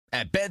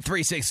At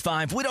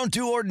Bet365, we don't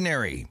do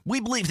ordinary. We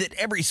believe that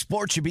every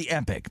sport should be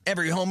epic.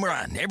 Every home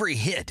run, every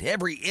hit,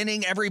 every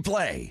inning, every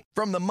play.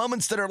 From the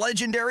moments that are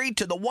legendary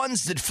to the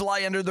ones that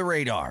fly under the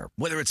radar.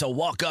 Whether it's a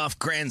walk-off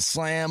grand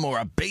slam or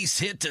a base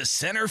hit to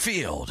center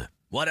field.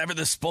 Whatever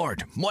the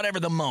sport, whatever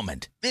the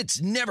moment.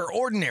 It's never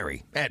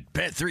ordinary at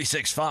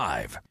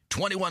Bet365.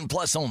 21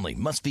 plus only.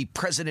 Must be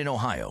present in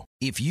Ohio.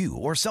 If you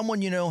or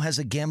someone you know has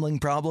a gambling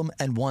problem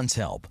and wants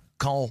help,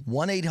 call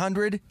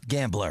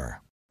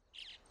 1-800-GAMBLER.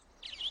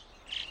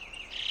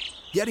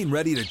 Getting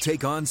ready to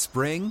take on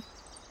spring?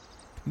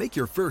 Make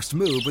your first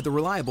move with the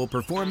reliable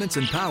performance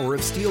and power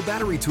of Steel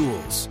battery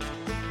tools.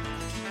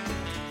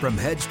 From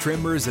hedge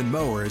trimmers and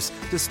mowers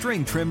to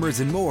string trimmers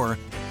and more,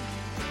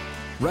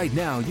 right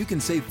now you can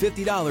save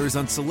 $50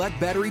 on select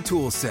battery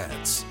tool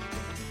sets.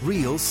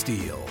 Real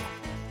Steel.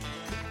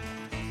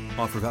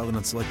 Offer valid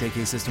on select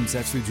AK system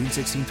sets through June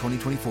 16,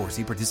 2024.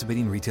 See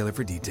participating retailer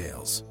for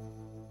details.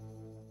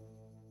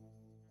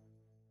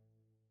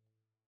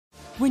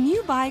 When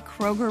you buy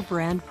Kroger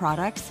brand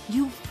products,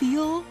 you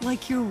feel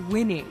like you're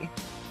winning.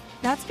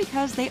 That's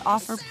because they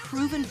offer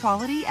proven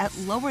quality at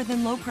lower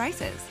than low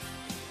prices.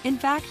 In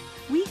fact,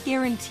 we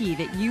guarantee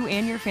that you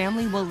and your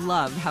family will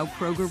love how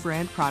Kroger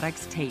brand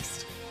products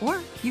taste, or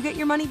you get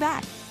your money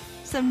back.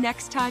 So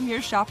next time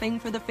you're shopping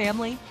for the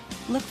family,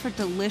 look for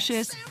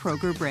delicious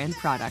Kroger brand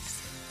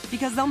products,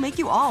 because they'll make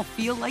you all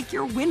feel like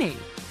you're winning.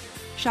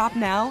 Shop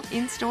now,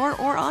 in-store,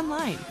 or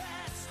online.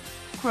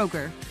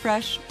 Kroger,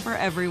 fresh for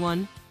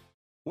everyone.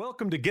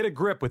 Welcome to Get a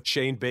Grip with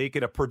Shane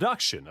Bacon, a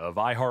production of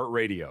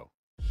iHeartRadio.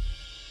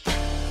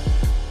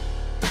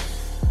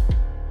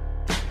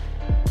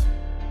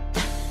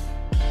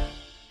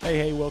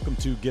 Hey, welcome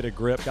to Get a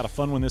Grip. Got a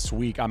fun one this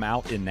week. I'm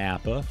out in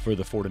Napa for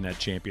the Fortinet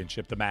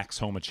Championship, the Max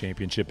Homa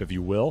Championship, if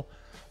you will,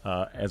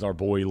 as our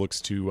boy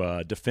looks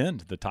to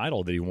defend the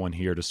title that he won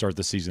here to start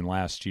the season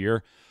last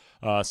year.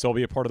 So I'll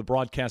be a part of the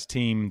broadcast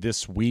team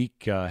this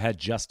week. Had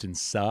Justin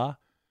Suh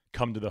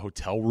come to the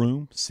hotel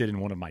room, sit in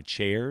one of my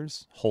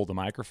chairs, hold the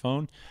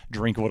microphone,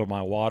 drink one of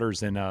my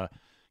waters, and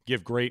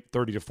give great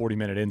 30 to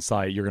 40-minute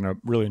insight. You're going to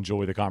really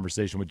enjoy the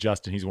conversation with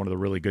Justin. He's one of the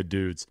really good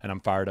dudes, and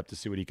I'm fired up to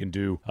see what he can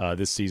do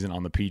this season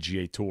on the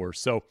PGA Tour.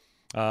 So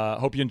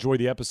hope you enjoy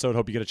the episode.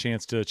 Hope you get a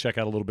chance to check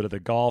out a little bit of the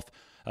golf.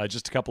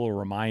 Just a couple of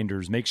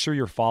reminders. Make sure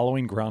you're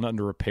following Ground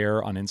Under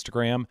Repair on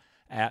Instagram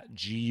at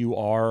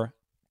GUR.design.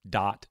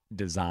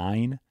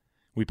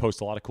 We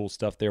post a lot of cool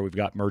stuff there. We've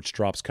got merch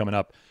drops coming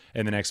up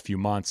in the next few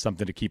months,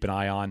 something to keep an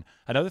eye on.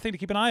 Another thing to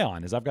keep an eye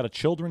on is I've got a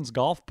children's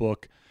golf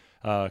book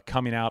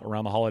coming out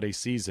around the holiday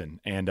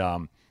season. And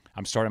I'm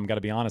got to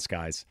be honest,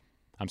 guys,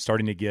 I'm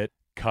starting to get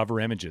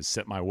cover images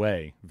sent my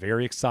way.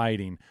 Very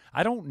exciting.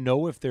 I don't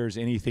know if there's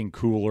anything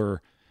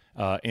cooler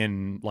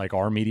in like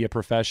our media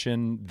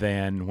profession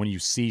than when you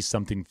see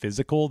something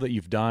physical that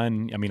you've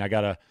done. I mean, I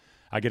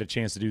get a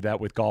chance to do that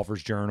with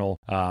Golfer's Journal,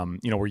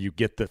 where you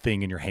get the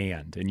thing in your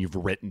hand and you've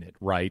written it,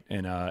 right?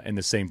 And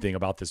the same thing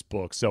about this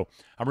book. So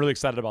I'm really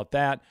excited about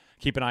that.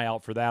 Keep an eye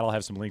out for that. I'll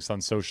have some links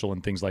on social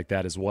and things like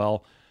that as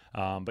well.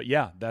 But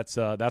yeah, that's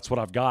what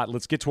I've got.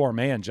 Let's get to our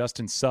man,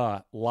 Justin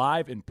Suh,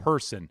 live in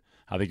person.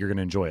 I think you're going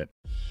to enjoy it.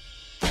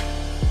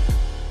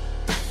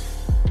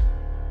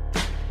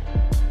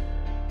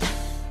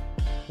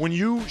 When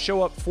you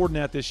show up for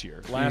Fortinet this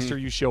year, last year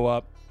you show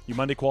up, you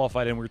Monday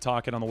qualified, and we were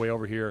talking on the way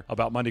over here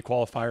about Monday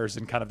qualifiers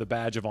and kind of the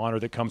badge of honor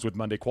that comes with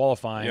Monday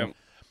qualifying. Yep.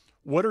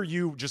 What are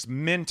you just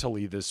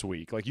mentally this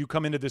week? Like you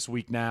come into this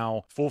week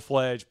now,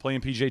 full-fledged,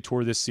 playing PGA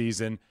Tour this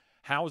season.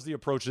 How is the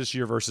approach this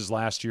year versus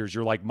last year's?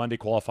 You're like Monday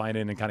qualifying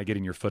in and kind of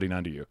getting your footing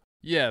under you.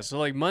 Yeah, so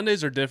like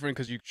Mondays are different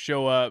because you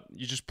show up,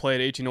 you just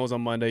played 18 holes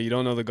on Monday, you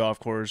don't know the golf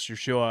course, you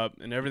show up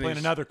and everything's...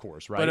 Playing another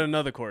course, right? But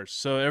another course.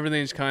 So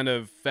everything's kind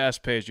of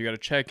fast-paced. You got to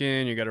check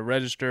in, you got to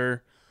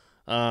register.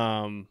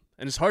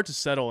 And it's hard to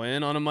settle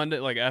in on a Monday,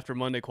 like after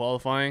Monday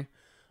qualifying.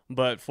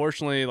 But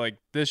fortunately, like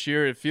this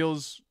year, it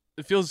feels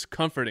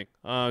comforting,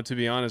 to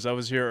be honest. I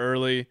was here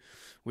early.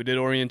 We did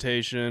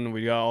orientation.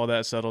 We got all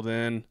that settled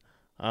in.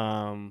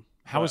 How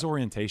was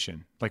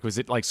orientation? Like, was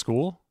it like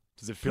school?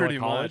 Does it feel pretty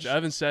like college? much. I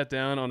haven't sat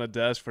down on a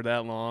desk for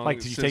that long. Like,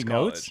 did you take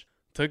notes?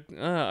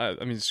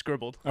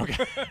 Scribbled.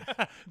 Okay.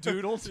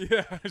 Doodled?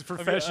 Yeah. It's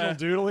professional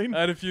doodling? I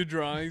had a few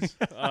drawings.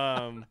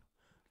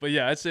 But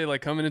yeah, I'd say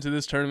like coming into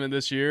this tournament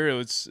this year,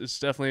 it's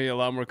definitely a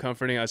lot more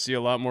comforting. I see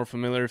a lot more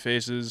familiar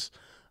faces.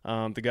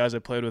 The guys I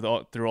played with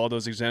through all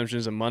those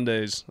exemptions and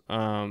Mondays,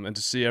 and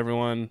to see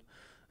everyone,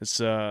 it's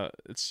kind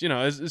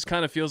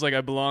of feels like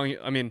I belong.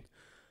 I mean,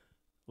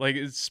 like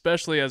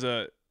especially as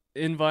a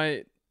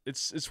invite,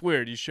 it's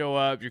weird. You show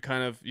up, you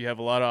have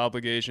a lot of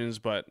obligations,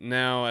 but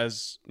now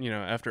as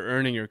after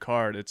earning your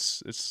card,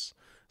 it's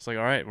like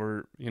all right,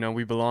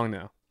 we belong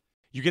now.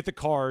 You get the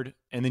card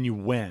and then you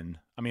win.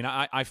 I mean,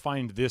 I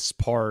find this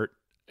part,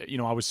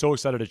 I was so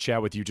excited to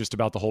chat with you just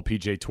about the whole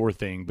PGA Tour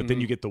thing, but then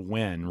you get the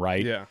win,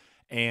 right? Yeah.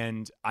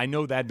 And I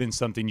know that'd been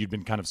something you'd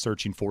been kind of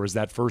searching for, is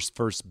that first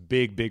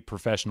big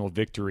professional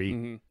victory.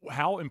 Mm-hmm.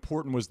 How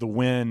important was the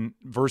win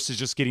versus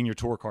just getting your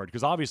tour card?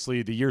 Because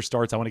obviously the year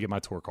starts, I want to get my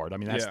tour card. I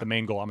mean, that's the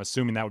main goal. I'm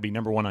assuming that would be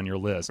number one on your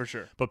list. For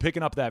sure. But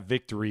picking up that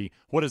victory,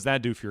 what does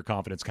that do for your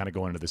confidence kind of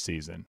going into the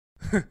season?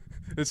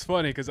 It's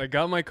funny because I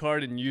got my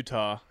card in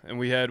Utah, and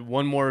we had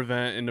one more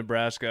event in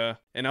Nebraska,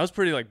 and I was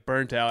pretty like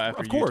burnt out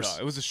after Utah.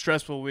 It was a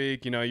stressful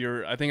week. You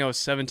know, I think I was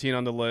 17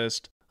 on the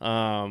list,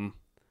 and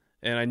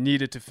I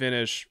needed to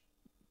finish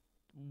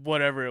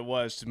whatever it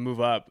was to move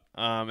up.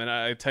 And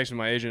I texted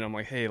my agent. I'm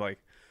like, hey, like,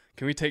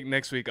 can we take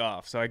next week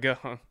off? So I go,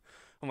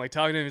 I'm like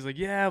talking to him. He's like,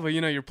 yeah, but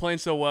you know, you're playing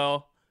so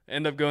well.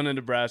 End up going to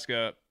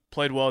Nebraska,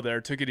 played well there,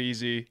 took it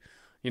easy,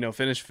 you know,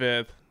 finished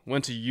 5th,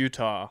 went to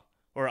Utah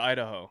or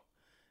Idaho.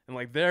 And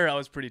like there, I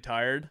was pretty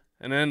tired.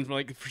 And then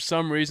like for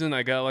some reason,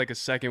 I got like a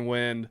second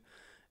wind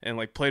and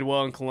like played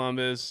well in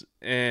Columbus.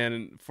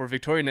 And for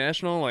Victoria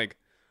National, like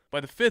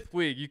by the 5th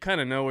week, you kind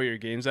of know where your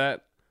game's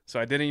at. So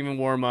I didn't even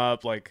warm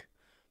up, like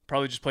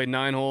probably just played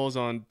 9 holes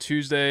on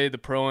Tuesday, the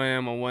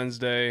Pro-Am on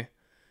Wednesday,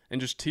 and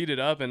just teed it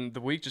up. And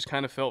the week just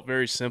kind of felt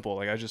very simple.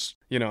 Like I just,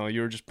 you know,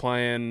 you were just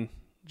playing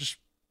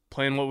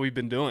what we've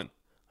been doing.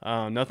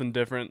 Nothing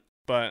different.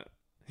 But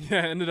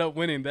yeah, I ended up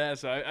winning that.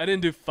 So I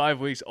didn't do 5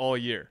 weeks all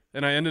year.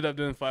 And I ended up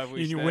doing 5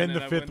 weeks. And you win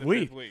the fifth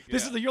week.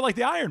 You're like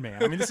the Iron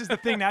Man. I mean, this is the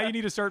thing. Now you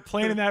need to start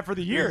planning that for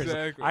the years.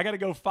 Exactly. I got to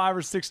go 5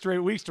 or 6 straight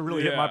weeks to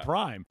really hit my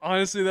prime.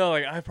 Honestly, though,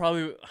 like I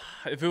probably,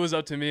 if it was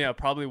up to me, I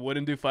probably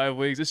wouldn't do 5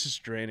 weeks. It's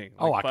just draining.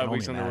 Like, I can 5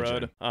 weeks only on the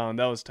imagine. road.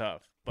 That was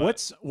tough.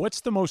 But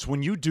What's the most,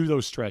 when you do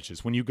those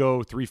stretches, when you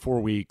go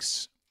 3-4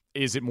 weeks,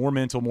 is it more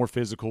mental, more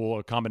physical,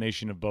 a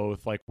combination of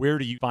both? Like, where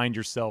do you find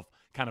yourself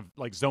kind of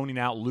like zoning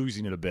out,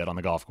 losing it a bit on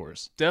the golf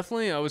course?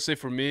 Definitely, I would say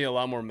for me, a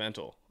lot more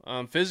mental.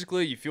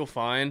 Physically, you feel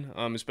fine,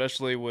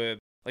 especially with,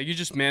 like, you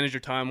just manage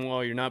your time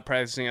well. You're not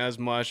practicing as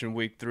much in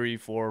week 3,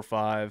 4, or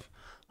 5.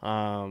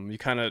 You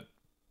kind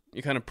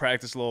of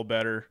practice a little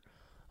better.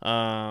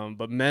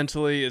 But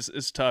mentally,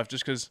 it's tough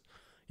just because,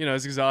 you know,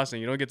 it's exhausting.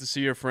 You don't get to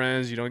see your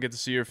friends. You don't get to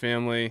see your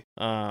family.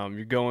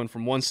 You're going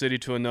from one city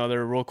to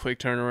another, real quick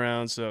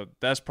turnaround. So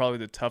that's probably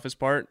the toughest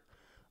part.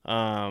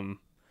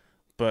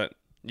 But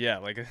yeah,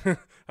 like,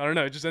 I don't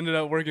know. It just ended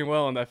up working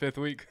well on that 5th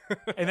week.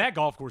 And that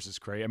golf course is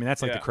crazy. I mean,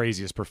 that's like the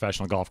craziest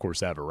professional golf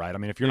course ever, right? I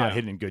mean, if you're not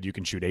hitting it good, you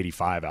can shoot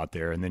 85 out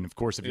there. And then, of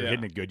course, if you're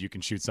hitting it good, you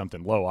can shoot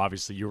something low.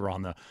 Obviously, you were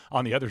on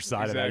the other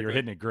side of that. You're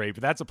hitting it great.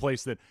 But that's a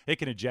place that it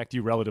can eject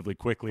you relatively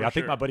quickly. I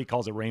think my buddy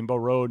calls it Rainbow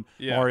Road.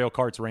 Yeah. Mario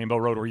Kart's Rainbow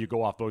Road, where you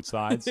go off both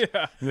sides.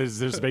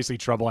 There's basically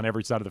trouble on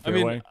every side of the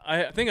fairway. I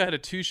mean, I think I had a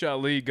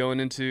 2-shot lead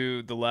going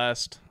into the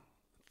last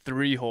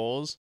 3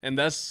 holes, and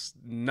that's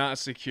not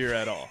secure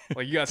at all.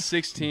 Like, you got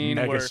 16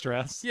 mega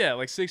stress. Yeah,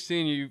 like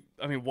 16,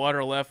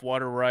 water left,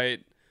 water right.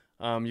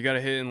 You got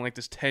to hit in like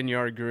this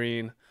 10-yard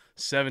green.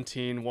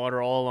 17,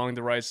 water all along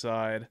the right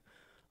side.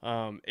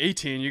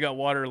 18, you got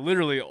water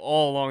literally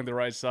all along the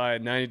right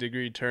side,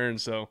 90-degree turn.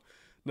 So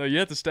no, you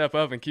have to step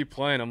up and keep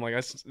playing. I'm like,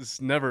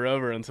 it's never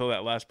over until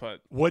that last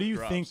putt. What do you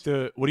drops.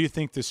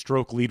 think the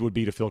stroke lead would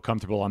be to feel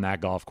comfortable on that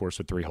golf course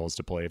with 3 holes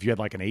to play? If you had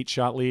like an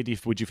 8-shot lead,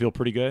 would you feel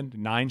pretty good?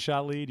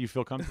 9-shot lead, you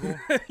feel comfortable?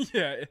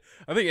 Yeah,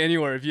 I think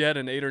anywhere. If you had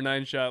an 8 or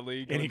 9-shot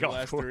lead, any golf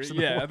last course,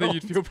 3, I think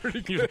you'd feel pretty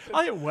good.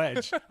 I'll hit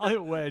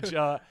wedge.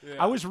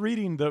 I was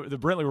reading the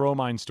Brentley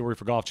Romine story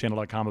for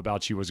GolfChannel.com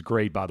about you. Was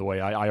great, by the way.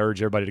 I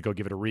urge everybody to go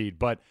give it a read.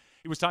 But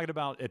he was talking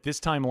about at this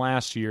time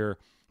last year,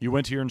 you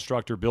went to your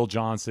instructor Bill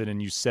Johnson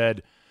and you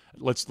said,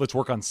 let's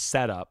work on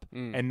setup.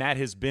 And that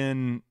has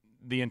been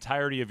the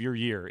entirety of your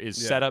year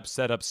is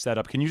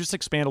setup. Can you just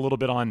expand a little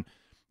bit on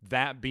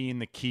that being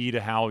the key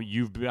to how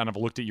you've kind of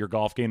looked at your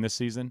golf game this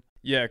season?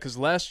 Yeah, because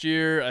last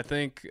year I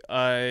think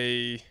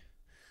I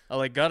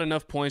got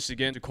enough points to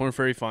get into Korn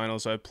Ferry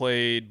Finals. I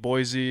played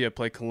Boise, I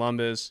played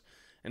Columbus,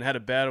 and had a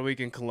bad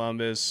week in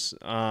Columbus.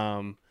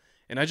 And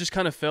I just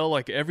kind of felt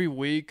like every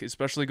week,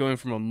 especially going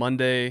from a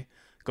Monday,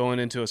 going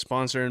into a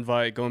sponsor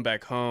invite, going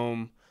back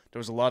home, there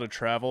was a lot of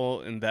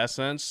travel in that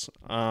sense.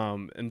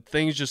 And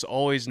things just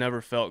always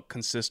never felt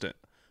consistent.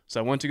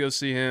 So I went to go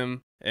see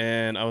him,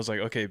 and I was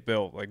like, okay,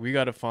 Bill, like, we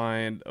got to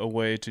find a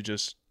way to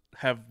just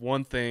have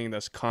one thing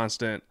that's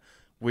constant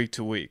week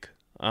to week.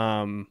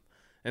 And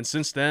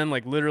since then,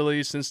 like,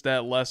 literally since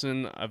that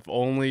lesson, I've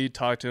only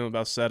talked to him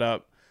about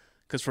setup.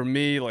 Because for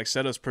me, like,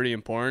 setup's pretty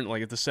important.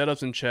 Like, if the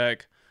setup's in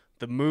check,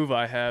 the move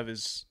I have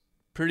is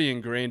pretty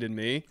ingrained in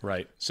me.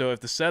 Right. So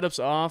if the setup's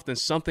off, then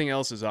something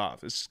else is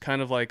off. It's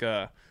kind of like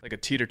a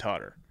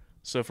teeter-totter.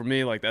 So for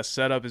me, like, that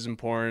setup is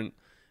important.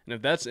 And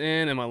if that's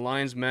in and my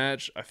lines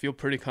match, I feel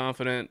pretty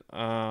confident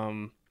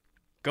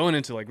going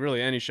into, like,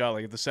 really any shot.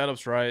 Like, if the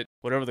setup's right,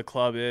 whatever the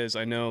club is,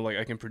 I know, like,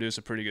 I can produce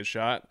a pretty good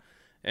shot.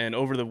 And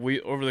over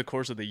the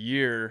course of the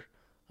year,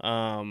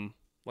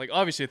 like,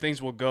 obviously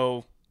things will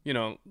go, you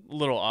know, a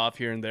little off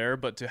here and there,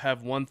 but to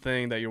have one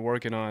thing that you're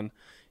working on,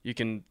 you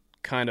can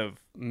kind of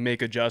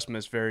make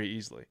adjustments very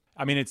easily.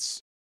 I mean,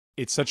 it's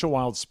such a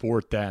wild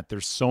sport that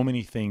there's so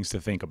many things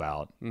to think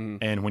about.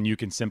 And when you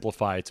can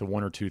simplify it to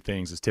 1 or 2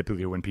 things is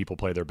typically when people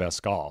play their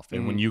best golf.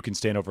 And when you can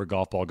stand over a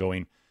golf ball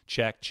going,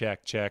 check.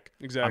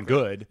 Exactly. I'm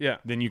good. Yeah.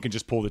 Then you can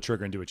just pull the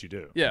trigger and do what you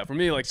do. Yeah, for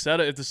me, like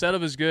setup, if the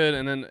setup is good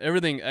and then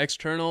everything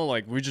external,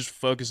 like we just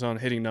focus on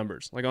hitting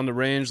numbers. Like on the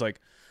range, like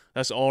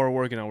that's all we're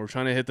working on. We're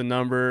trying to hit the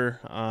number.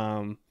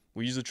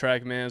 We use the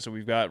TrackMan, so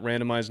we've got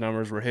randomized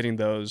numbers. We're hitting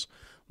those.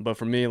 But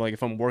for me, like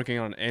if I'm working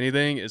on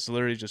anything, it's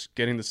literally just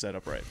getting the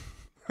setup right.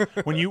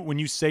 When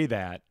you say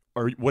that,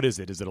 or what is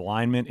it? Is it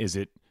alignment? Is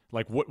it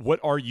like what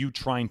are you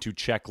trying to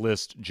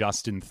checklist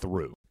Justin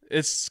through?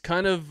 It's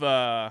kind of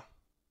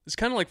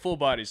like full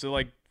body. So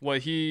like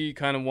what he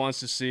kind of wants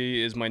to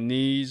see is my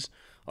knees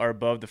are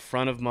above the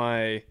front of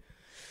my.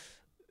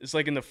 It's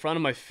like in the front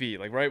of my feet,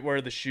 like right where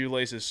the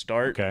shoelaces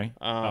start. Okay.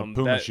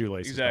 Puma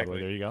shoelaces.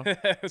 Exactly. There you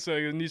go. So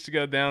it needs to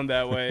go down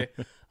that way.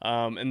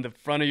 And the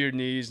front of your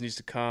knees needs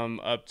to come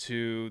up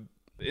to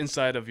the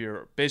inside of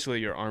basically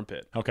your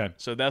armpit. Okay.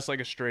 So that's like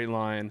a straight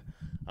line.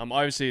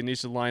 Obviously it needs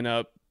to line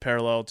up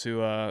parallel to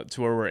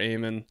where we're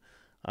aiming.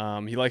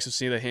 He likes to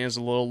see the hands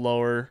a little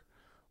lower,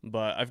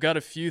 but I've got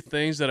a few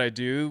things that I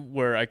do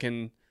where I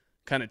can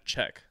kind of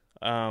check.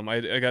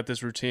 I got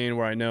this routine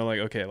where I know like,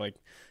 okay, like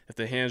if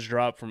the hands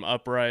drop from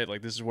upright,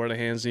 like this is where the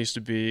hands needs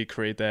to be,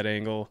 create that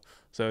angle.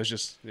 So it's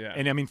just, yeah.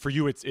 And I mean, for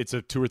you, it's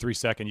a 2 or 3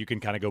 second. You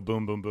can kind of go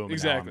boom, boom, boom.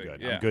 Exactly. And now I'm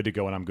good. Yeah. I'm good to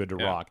go and I'm good to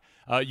rock.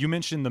 You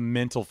mentioned the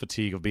mental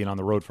fatigue of being on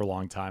the road for a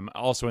long time.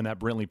 Also in that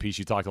Brintley piece,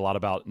 you talked a lot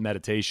about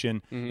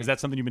meditation. Mm-hmm. Is that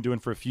something you've been doing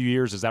for a few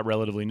years? Is that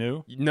relatively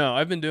new? No,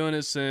 I've been doing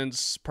it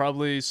since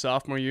probably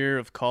sophomore year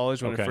of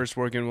college when I first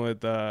working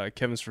with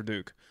Kevin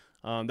Sverduke.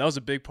 That was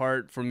a big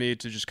part for me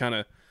to just kind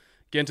of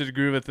get into the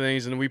groove of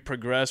things, and we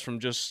progressed from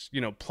just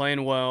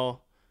playing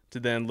well to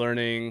then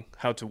learning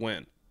how to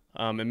win.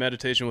 And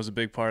meditation was a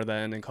big part of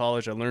that. And in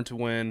college, I learned to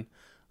win.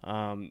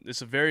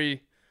 It's a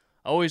very,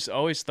 I always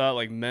thought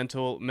like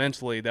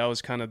mentally that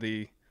was kind of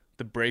the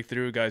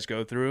breakthrough guys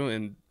go through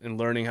in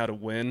learning how to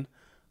win.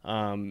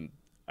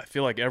 I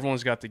feel like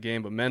everyone's got the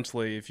game, but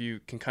mentally, if you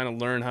can kind of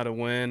learn how to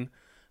win,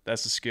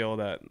 that's a skill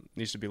that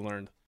needs to be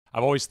learned.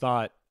 I've always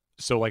thought,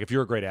 so like if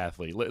you're a great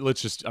athlete,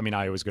 let's just, I mean,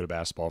 I always go to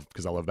basketball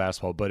because I love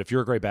basketball, but if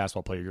you're a great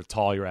basketball player, you're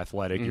tall, you're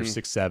athletic, you're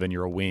 6'7",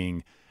 you're a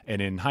wing, and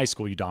in high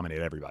school you dominate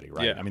everybody,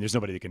 right? Yeah. I mean, there's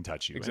nobody that can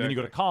touch you. Exactly. And then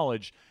you go to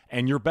college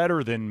and you're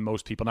better than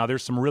most people. Now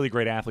there's some really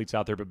great athletes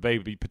out there, but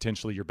maybe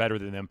potentially you're better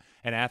than them,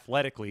 and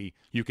athletically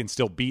you can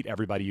still beat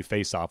everybody you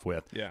face off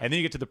with. Yeah. And then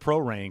you get to the pro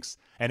ranks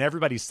and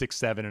everybody's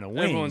 6'7" and a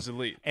wing. Everyone's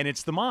elite. And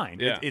it's the mind.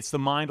 Yeah. It's the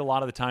mind a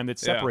lot of the time that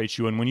separates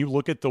you. And when you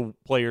look at the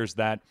players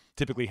that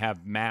typically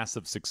have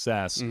massive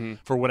success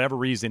for whatever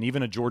reason,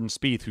 even a Jordan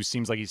Spieth who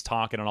seems like he's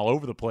talking and all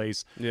over the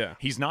place,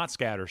 he's not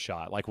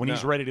scattershot. Like when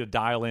he's ready to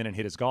dial in and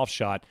hit his golf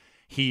shot,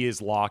 he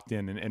is locked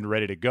in and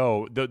ready to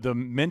go. The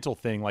mental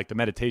thing, like the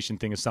meditation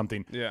thing, is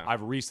something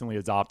I've recently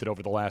adopted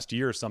over the last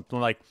year or something.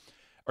 Like,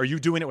 are you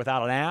doing it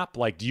without an app?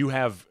 Like, do you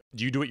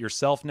do it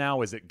yourself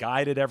now? Is it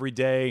guided every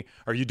day?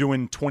 Are you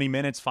doing 20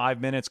 minutes,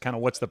 5 minutes? Kind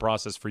of what's the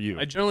process for you?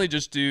 I generally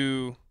just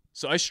do,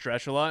 so I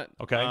stretch a lot.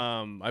 Okay.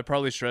 I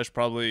probably stretch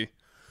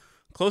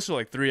close to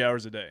like 3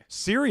 hours a day.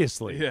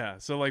 Seriously? Yeah.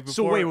 So like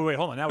before. So wait,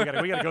 hold on. Now we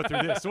gotta go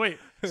through this. So wait.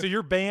 So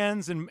your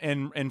bands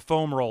and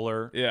foam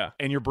roller. Yeah.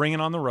 And you're bringing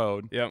on the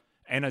road. Yep.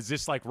 And is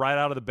this like right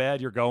out of the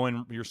bed? You're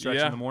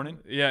stretching in the morning?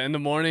 Yeah, in the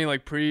morning,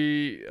 like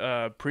pre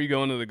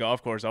going to the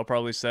golf course, I'll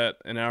probably set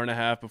an hour and a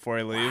half before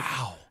I leave.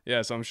 Wow.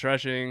 Yeah, so I'm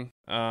stretching,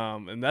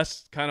 and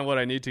that's kind of what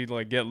I need to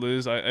like get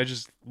loose. I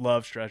just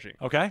love stretching.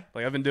 Okay.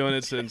 Like I've been doing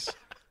it since,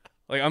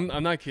 like I'm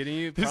not kidding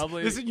you.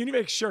 Probably you need to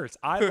make shirts.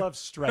 I love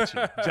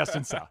stretching.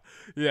 Justin South.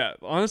 Yeah,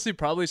 honestly,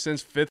 probably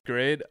since 5th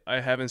grade, I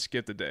haven't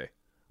skipped a day,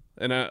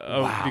 and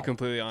I'll be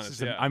completely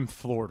honest. I'm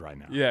floored right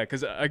now. Yeah,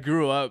 because I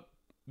grew up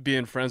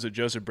being friends with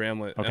Joseph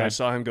Bramlett, and I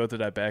saw him go through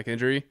that back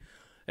injury,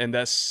 and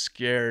that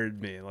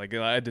scared me. Like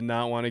I did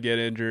not want to get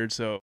injured.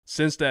 So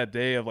since that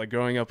day of like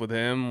growing up with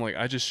him, like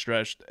I just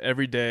stretched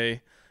every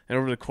day, and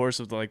over the course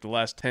of like the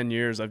last 10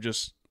 years, I've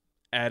just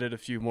added a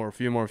few more.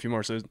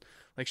 So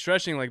like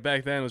stretching like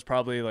back then was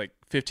probably like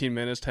 15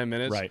 minutes, 10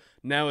 minutes. Right.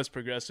 Now it's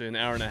progressed to an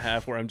hour and a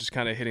half where I'm just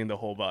kind of hitting the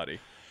whole body.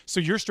 So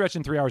you're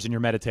stretching 3 hours and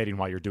you're meditating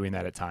while you're doing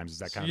that at times. Is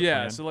that kind of the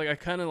plan? So like I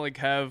kind of like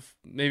have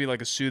maybe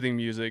like a soothing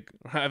music.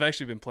 I've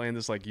actually been playing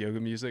this like yoga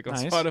music on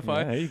Nice. Spotify.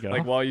 Yeah, there you go.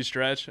 Like while you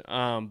stretch.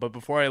 But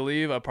before I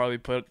leave, I probably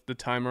put the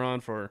timer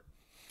on for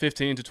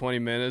 15 to 20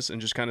 minutes and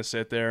just kind of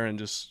sit there and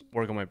just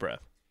work on my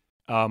breath.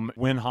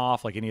 Wim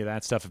Hof, like any of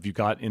that stuff, if you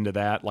got into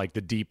that, like the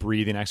deep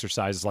breathing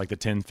exercises, like the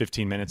 10,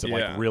 15 minutes of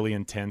like really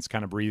intense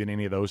kind of breathing,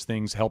 any of those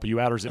things help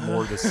you out? Or is it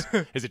more this,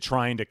 is it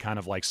trying to kind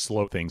of like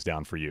slow things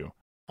down for you?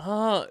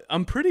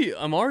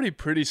 I'm already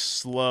pretty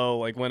slow,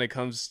 like when it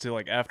comes to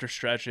like after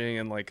stretching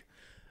and like,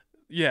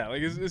 yeah,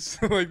 like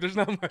it's like there's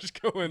not much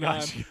going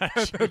on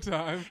at the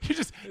time.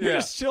 You're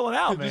just chilling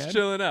out, man. Just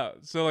chilling out.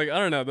 So like I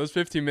don't know, those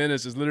 15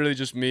 minutes is literally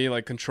just me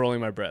like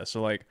controlling my breath.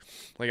 So like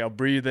I'll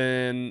breathe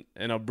in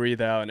and I'll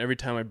breathe out, and every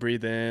time I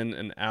breathe in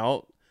and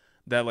out,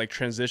 that like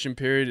transition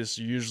period is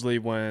usually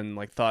when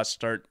like thoughts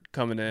start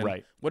coming in.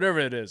 Right. Whatever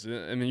it is.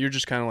 I mean, you're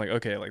just kind of like,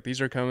 okay, like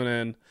these are coming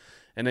in,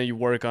 and then you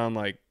work on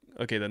like,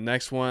 okay, the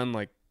next one,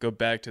 like go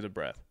back to the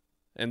breath.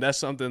 And that's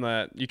something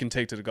that you can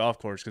take to the golf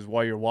course, because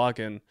while you're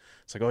walking,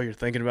 it's like, oh, you're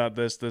thinking about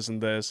this, this,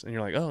 and this. And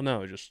you're like, oh,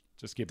 no, just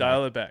get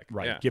dial back. it back.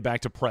 Right. Yeah. Get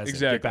back to present.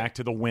 Exactly. Get back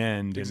to the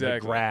wind and the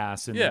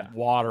grass and Yeah. the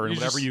water and You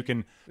whatever just- you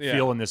can yeah.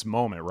 feel in this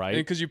moment, right?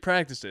 Because you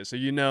practiced it. So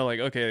you know, like,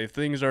 okay, if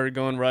things are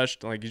going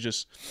rushed, like, you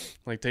just,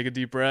 like, take a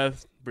deep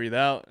breath, breathe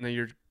out, and then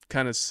you're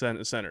kind of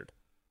centered.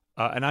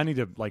 And I need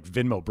to, like,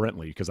 Venmo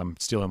Brentley because I'm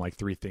stealing, like,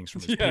 3 things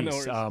from his Yeah, no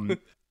piece. worries.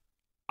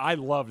 I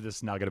love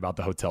this nugget about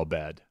the hotel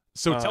bed.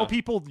 So tell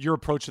people your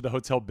approach to the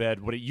hotel bed,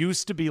 what it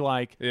used to be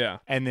like, Yeah.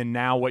 and then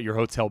now what your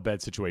hotel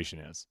bed situation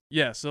is.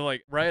 Yeah. So,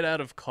 like, right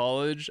out of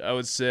college, I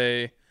would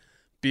say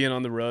being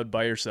on the road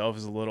by yourself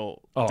is a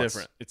little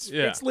different. It's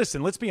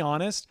listen, let's be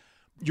honest.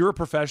 You're a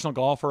professional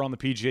golfer on the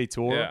PGA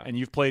Tour, Yeah. and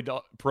you've played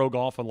pro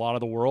golf in a lot of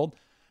the world.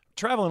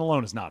 Traveling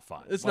alone is not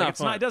fun. It's not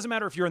fun. It doesn't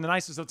matter if you're in the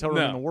nicest hotel room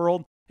No. in the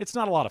world. It's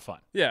not a lot of fun.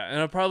 Yeah,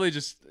 and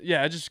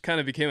I just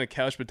kind of became a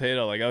couch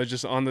potato. Like, I was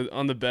just on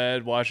the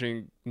bed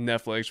watching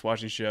Netflix,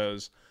 watching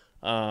shows.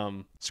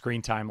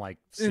 Screen time like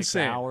 6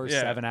 Insane. hours,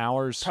 Yeah. 7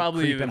 hours,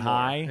 Probably creeping even more.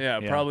 high. Yeah,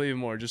 probably even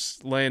more.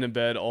 Just laying in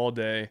bed all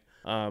day,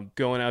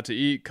 going out to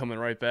eat, coming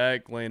right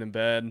back, laying in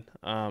bed,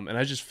 and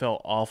I just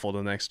felt awful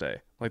the next day.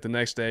 Like, the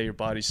next day, your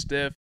body's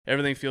stiff,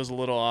 everything feels a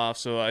little off.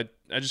 So I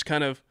just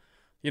kind of,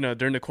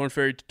 during the Korn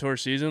Ferry Tour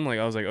season, like,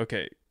 I was like,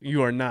 okay,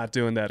 you are not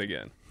doing that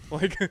again.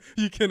 Like,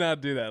 you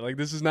cannot do that. Like,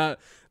 this is not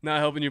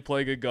helping you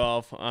play good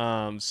golf.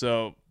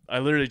 So I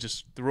literally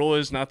the rule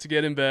is not to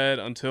get in bed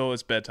until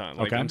it's bedtime.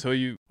 Like, until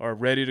you are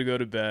ready to go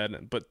to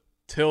bed. But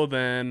till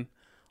then,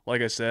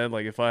 like I said,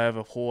 like, if I have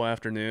a whole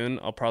afternoon,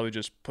 I'll probably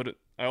just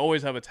I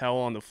always have a towel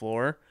on the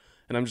floor,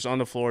 and I'm just on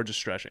the floor just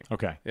stretching.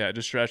 Okay. Yeah,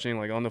 just stretching,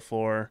 like, on the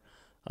floor.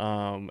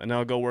 And then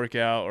I'll go work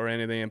out or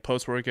anything. And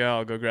post-workout,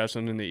 I'll go grab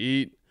something to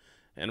eat.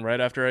 And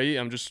right after I eat,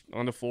 I'm just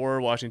on the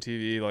floor watching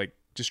TV, like,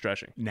 just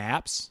stretching.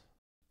 Naps?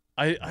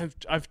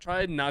 I've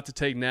tried not to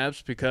take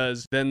naps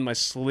because then my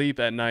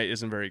sleep at night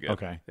isn't very good.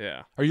 Okay.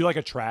 Yeah. Are you like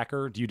a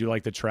tracker? Do you do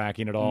like the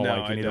tracking at all?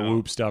 No, like any of I the don't.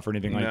 Whoop stuff or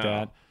anything like No.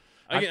 that?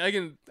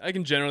 I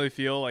can generally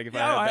feel like if I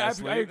Yeah, have bad I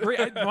sleep. agree.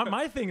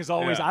 My thing is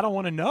always Yeah. I don't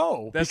want to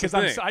know That's the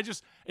because thing.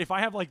 if I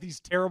have like these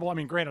terrible. I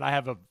mean, granted, I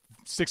have a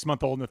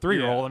 6-month-old and a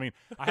 3-year-old. Yeah. I mean,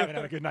 I haven't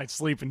had a good night's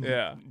sleep in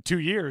Yeah. 2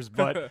 years,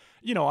 but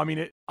I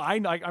mean,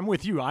 I'm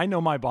with you. I know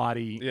my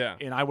body, Yeah.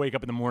 and I wake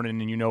up in the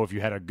morning, and if you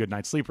had a good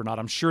night's sleep or not.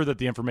 I'm sure that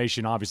the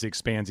information obviously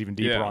expands even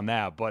deeper Yeah. on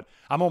that, but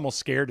I'm almost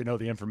scared to know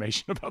the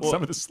information about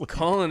some of the sleep.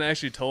 Colin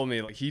actually told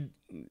me, like,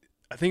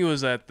 I think it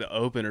was at the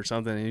Open or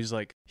something, and he's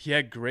like, he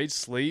had great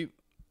sleep,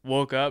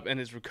 woke up, and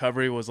his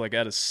recovery was like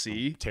at a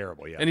C.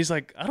 Terrible, yeah. And he's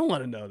like, I don't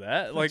want to know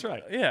that. Like,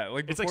 right. Yeah,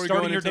 like, It's like before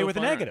starting going your into day a with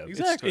a fun run. negative.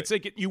 Exactly. It's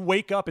like you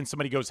wake up and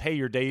somebody goes, "Hey,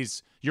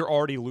 you're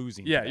already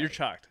losing." Yeah, today." you're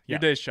shocked. Yeah. Your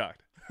day's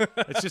shocked.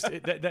 It's just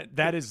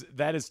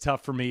that is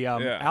tough for me.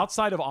 Yeah.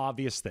 Outside of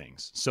obvious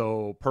things,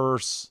 so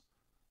purse,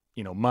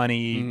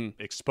 money,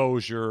 Mm-hmm.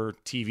 exposure,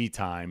 TV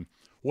time.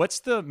 What's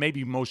the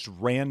maybe most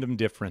random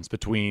difference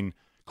between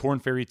Korn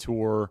Ferry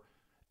Tour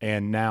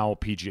and now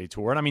PGA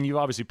Tour? And I mean, you've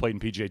obviously played in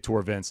PGA Tour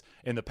events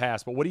in the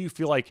past, but what do you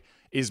feel like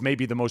is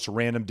maybe the most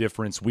random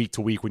difference week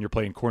to week when you're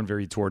playing Korn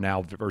Ferry Tour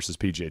now versus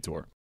PGA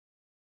Tour?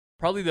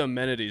 Probably the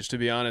amenities, to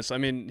be honest. I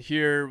mean,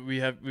 here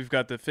we've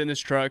got the fitness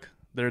truck.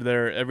 They're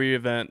there every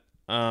event.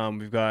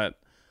 We've got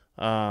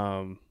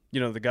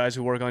the guys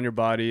who work on your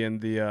body in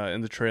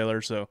the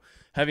trailer. So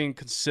having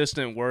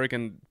consistent work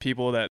and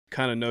people that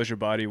kind of knows your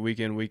body week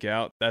in, week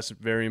out, that's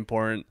very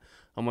important.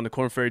 I'm on the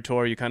Korn Ferry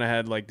Tour. You kind of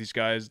had like these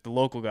guys, the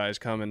local guys,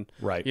 come and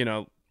Right.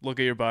 Look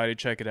at your body,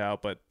 check it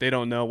out, but they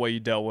don't know what you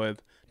dealt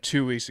with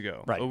 2 weeks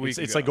ago. Right. A week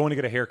It's ago. like going to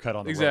get a haircut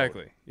on the road.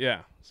 Exactly.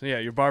 Yeah. So yeah,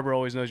 your barber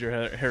always knows your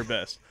hair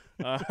best.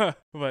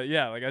 But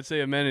yeah, like I'd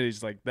say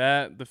amenities like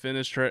that, the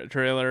fitness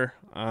trailer.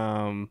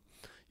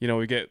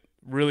 We get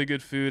really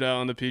good food out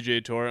on the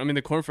PGA Tour. I mean,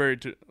 the Korn Ferry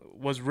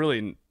was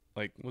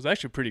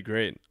actually pretty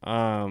great.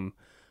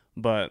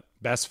 But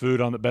Best food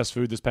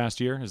this past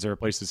year? Is there a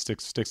place that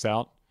sticks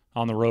out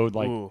on the road,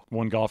 like Ooh.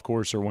 one golf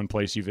course or one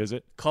place you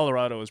visit?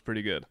 Colorado was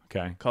pretty good.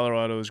 Okay.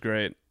 Colorado was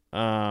great.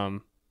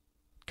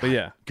 But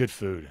yeah, Good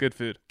food. good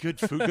food. Good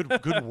food.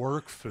 Good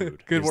work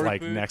food. Good is work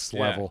like food. next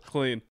Yeah, level.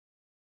 clean.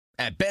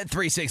 At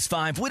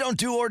Bet365, we don't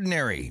do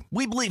ordinary.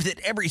 We believe that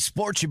every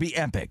sport should be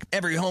epic.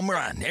 Every home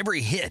run,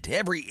 every hit,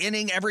 every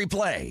inning, every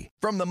play.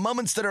 From the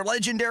moments that are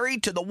legendary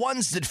to the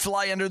ones that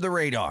fly under the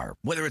radar.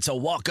 Whether it's a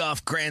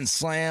walk-off grand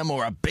slam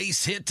or a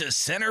base hit to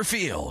center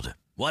field.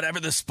 Whatever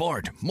the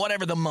sport,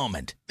 whatever the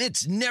moment.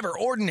 It's never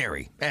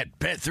ordinary at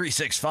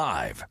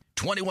Bet365.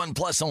 21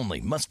 plus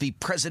only. Must be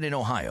present in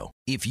Ohio.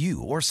 If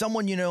you or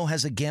someone you know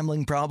has a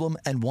gambling problem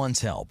and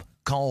wants help,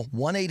 call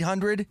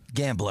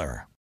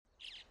 1-800-GAMBLER.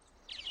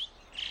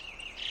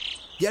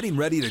 Getting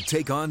ready to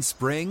take on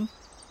spring?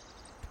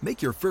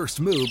 Make your first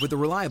move with the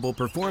reliable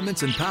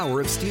performance and power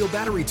of Steel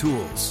battery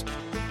tools.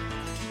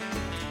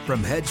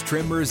 From hedge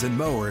trimmers and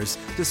mowers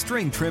to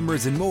string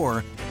trimmers and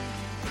more,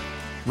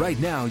 right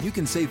now you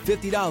can save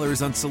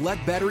 $50 on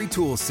select battery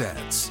tool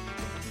sets.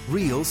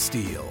 Real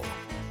Steel.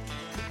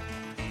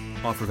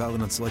 Offer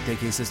valid on select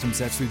AK system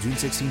sets through June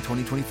 16,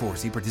 2024.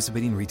 See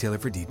participating retailer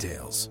for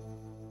details.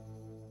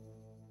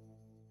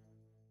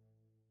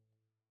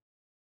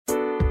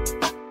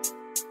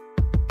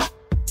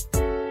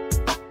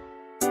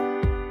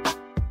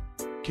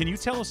 Can you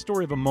tell a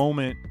story of a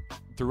moment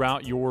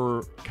throughout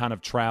your kind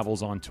of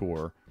travels on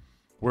tour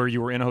where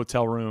you were in a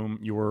hotel room,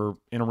 you were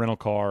in a rental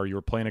car, you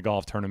were playing a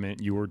golf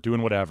tournament, you were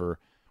doing whatever,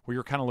 where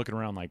you're kind of looking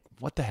around like,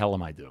 what the hell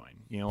am I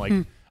doing? You know, like,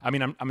 I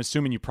mean, I'm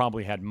assuming you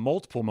probably had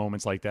multiple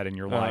moments like that in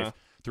your life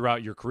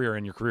throughout your career,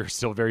 and your career is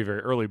still very,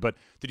 very early. But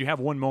did you have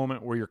one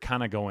moment where you're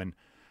kind of going,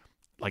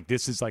 like,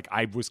 this is like,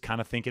 I was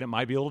kind of thinking it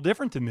might be a little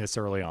different than this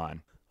early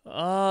on?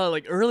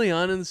 Like early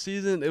on in the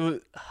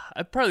season,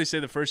 I'd probably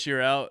say the first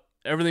year out,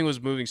 everything was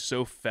moving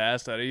so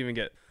fast that I didn't even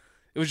get.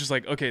 It was just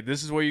like, okay,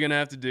 this is what you're gonna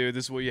have to do.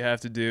 This is what you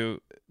have to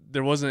do.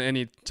 There wasn't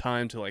any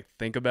time to like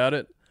think about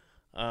it.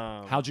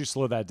 How'd you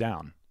slow that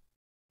down?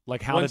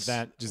 Like, how did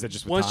that? Is that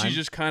just with once time? you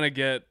just kind of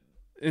get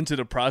into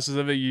the process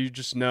of it, you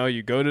just know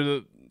you go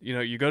to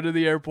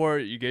the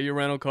airport, you get your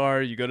rental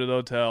car, you go to the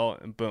hotel,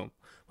 and boom,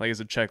 like it's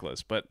a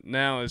checklist. But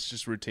now it's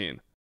just routine.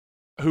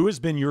 Who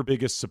has been your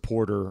biggest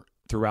supporter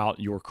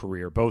throughout your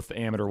career, both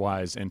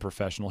amateur-wise and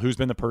professional? Who's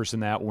been the person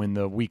that when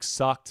the weeks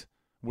sucked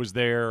was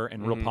there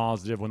and real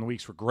positive, when the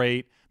weeks were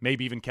great,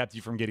 maybe even kept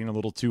you from getting a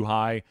little too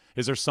high?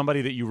 Is there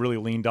somebody that you really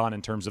leaned on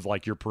in terms of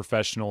like your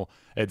professional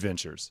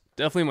adventures?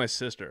 Definitely my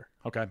sister.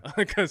 Okay.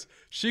 Because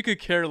she could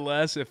care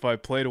less if I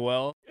played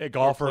well. A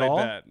golfer or at all?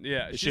 bad.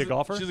 Yeah. Is she a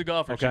golfer? She's a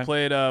golfer. Okay. She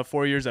played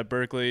 4 years at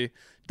Berkeley.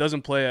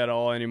 Doesn't play at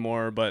all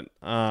anymore, but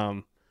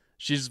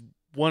she's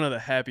one of the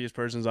happiest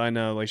persons I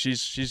know. Like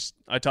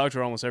I talk to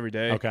her almost every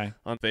day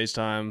on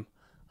FaceTime.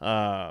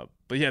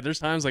 But yeah, there's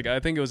times like I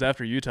think it was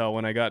after Utah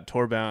when I got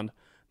tour bound.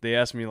 They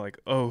asked me like,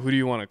 "Oh, who do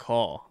you want to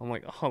call?" I'm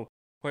like, "Oh,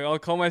 like I'll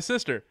call my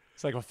sister."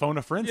 It's like a phone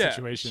a friend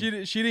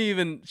situation. She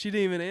didn't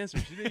even answer.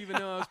 She didn't even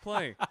know I was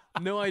playing.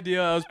 No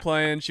idea I was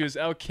playing. She was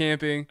out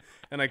camping,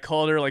 and I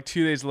called her like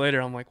 2 days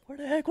later. I'm like, "Where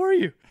the heck were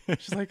you?"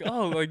 She's like,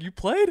 "Oh, like you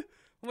played?"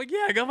 I'm like,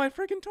 "Yeah, I got my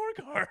freaking tour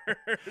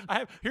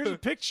card. Here's a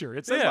picture.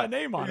 It says my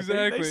name on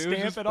exactly. it. They stamp it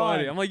was just it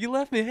funny. on. I'm like, you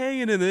left me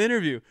hanging in the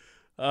interview.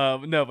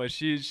 No, but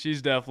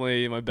she's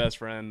definitely my best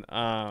friend.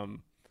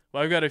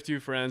 Well, I've got a few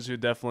friends who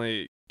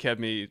definitely kept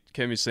me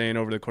sane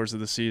over the course of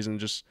the season,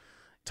 just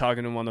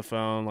talking to him on the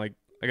phone. Like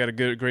I got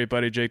a great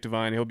buddy, Jake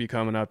Devine. He'll be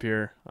coming up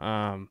here.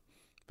 But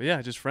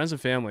yeah, just friends and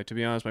family, to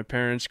be honest. My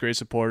parents, great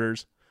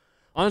supporters.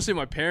 Honestly,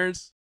 my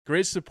parents,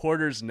 great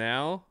supporters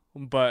now,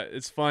 but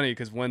it's funny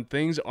because when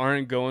things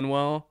aren't going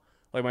well,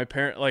 like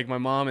my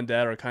mom and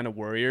dad are kind of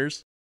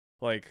worriers.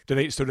 Like, do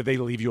they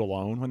leave you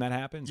alone when that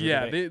happens?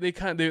 Yeah, they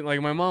kind of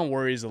like, my mom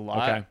worries a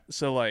lot. Okay.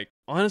 So like,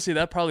 honestly,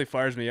 that probably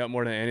fires me up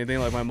more than anything.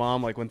 Like my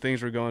mom, like when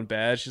things were going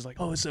bad, she's like,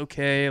 "Oh, it's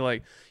okay.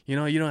 Like, you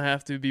know, you don't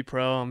have to be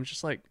pro." I'm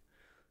just like,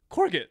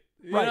 cork it.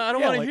 You know, I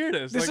don't want to hear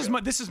this. This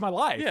like, is my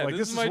life. Yeah, like,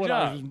 this is my what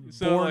job. I was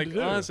So born like, to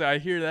do. honestly, I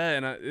hear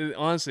that, and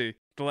honestly,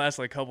 the last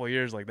like couple of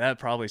years, like that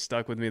probably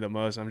stuck with me the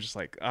most. I'm just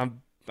like,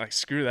 I'm like,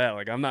 screw that.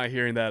 Like, I'm not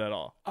hearing that at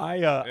all. I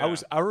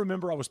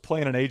remember I was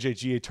playing an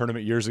AJGA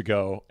tournament years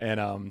ago,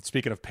 and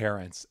speaking of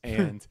parents,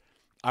 and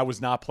I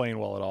was not playing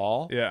well at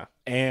all. Yeah.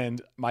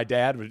 And my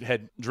dad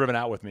had driven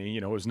out with me.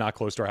 You know, it was not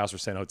close to our house. We're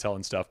staying in a hotel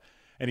and stuff.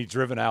 And he'd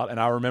driven out, and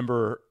I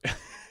remember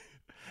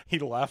he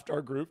left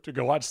our group to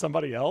go watch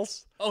somebody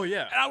else. Oh,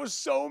 yeah. And I was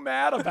so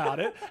mad about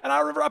it. And I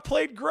remember I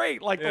played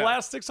great. Like, the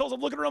last 6 holes,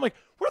 I'm looking around like,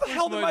 where the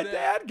hell did my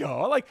dad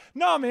go? I'm like,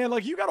 no, man,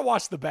 like, you got to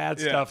watch the bad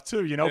stuff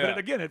too, you know? Yeah. But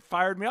again, it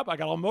fired me up. I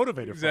got all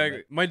motivated Exactly. from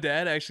it. My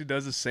dad actually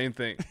does the same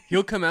thing.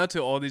 He'll come out to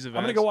all these events.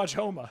 I'm going to go watch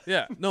Homa.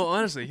 Yeah. No,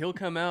 honestly, he'll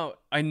come out.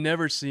 I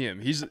never see him.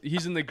 He's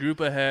in the group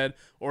ahead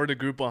or the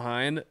group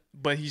behind,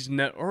 but he's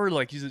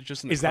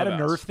just in the Is that a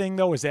clubhouse. nerve thing,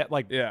 though? Is that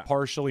like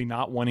partially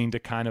not wanting to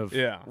kind of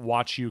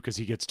watch you because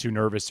he gets too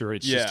nervous or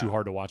it's just too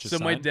hard to watch his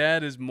son? My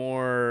dad is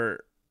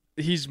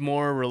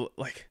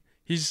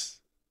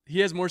he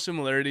has more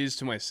similarities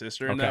to my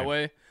sister in that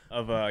way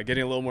of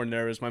getting a little more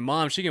nervous. My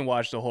mom, she can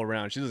watch the whole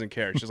round. She doesn't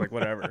care. She's like,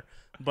 whatever.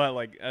 But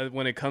like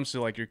when it comes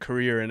to like your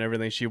career and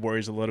everything, she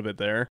worries a little bit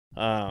there.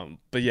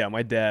 But yeah,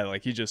 my dad,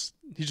 like he just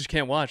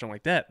can't watch. I'm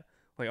like, Dad,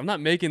 like I'm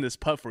not making this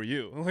putt for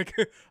you. Like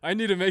I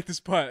need to make this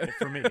putt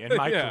for me and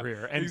my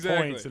career and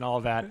points and all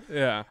of that.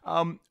 Yeah.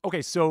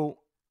 Okay, so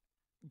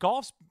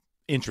golf's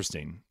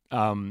interesting.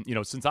 You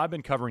know, since I've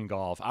been covering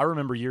golf, I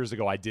remember years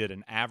ago I did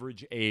an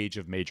average age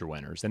of major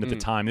winners. And at the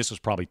time, this was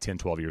probably 10,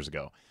 12 years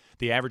ago.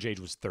 The average age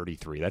was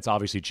 33. That's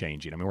obviously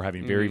changing. I mean, we're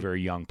having very,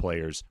 very young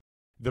players.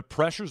 The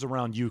pressures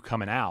around you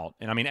coming out,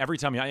 and I mean, every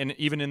time, and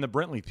even in the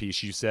Brentley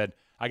piece, you said,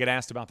 I get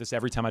asked about this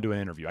every time I do an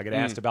interview. I get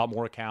asked about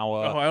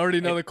Morikawa. Oh, I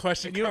already know the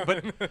question.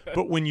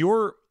 But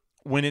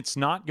when it's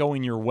not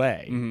going your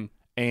way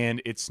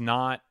and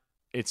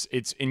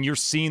and you're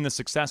seeing the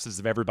successes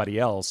of everybody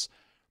else,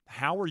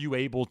 how are you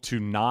able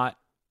to not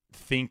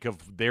think of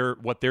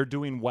what they're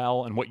doing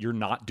well and what you're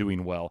not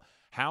doing well?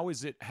 How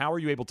are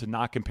you able to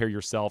not compare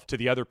yourself to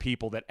the other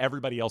people that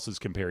everybody else is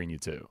comparing you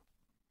to?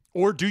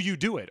 Or do you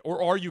do it?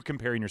 Or are you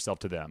comparing yourself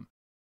to them?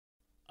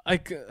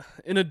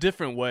 In a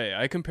different way.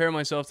 I compare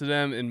myself to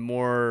them in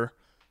more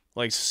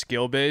like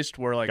skill-based,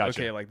 where like,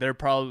 Gotcha. okay, like they're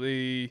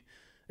probably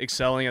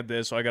excelling at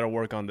this, so I got to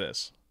work on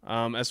this.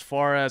 As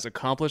far as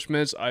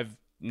accomplishments, I've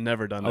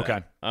never done that.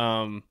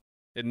 Okay.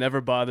 It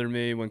never bothered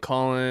me when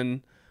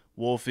Colin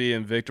Wolfie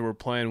and Victor were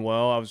playing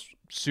well, I was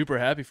super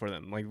happy for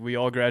them. Like, we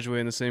all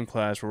graduated in the same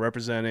class. We're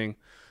representing,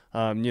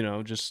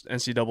 just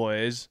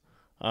NCAAs.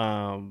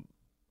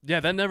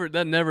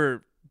 That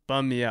never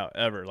bummed me out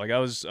ever. Like, I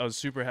was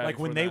super happy. Like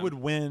when for they them. would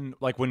win,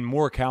 like when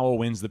Morikawa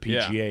wins the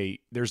PGA,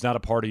 there's not a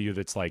part of you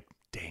that's like,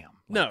 damn.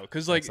 No,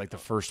 because like it's like the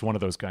first one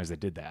of those guys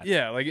that did that.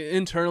 Yeah, like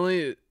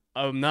internally,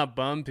 I'm not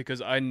bummed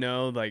because I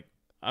know like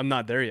I'm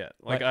not there yet.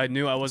 Like Right. I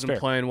knew I wasn't fair.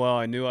 playing well.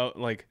 I knew I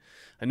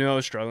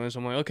was struggling. So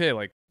I'm like, okay,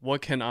 like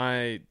what can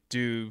I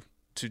do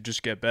to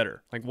just get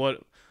better? Like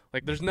what?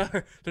 Like there's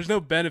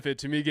no benefit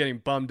to me getting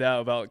bummed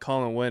out about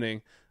Colin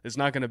winning. It's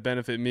not going to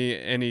benefit me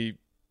any.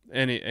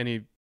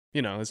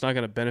 It's not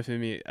going to benefit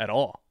me at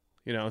all.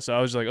 So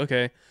I was like,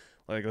 okay,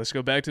 like let's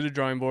go back to the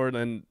drawing board,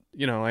 and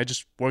I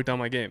just worked on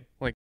my game.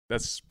 Like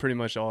that's pretty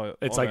much all.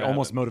 It's all like that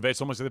almost happened. motivation.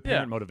 It's almost like the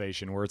parent Yeah.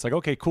 motivation where it's like,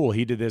 okay, cool,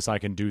 he did this, I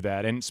can do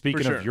that. And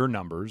speaking For of sure. your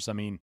numbers, I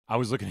mean, I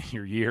was looking at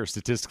your year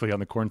statistically on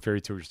the Corn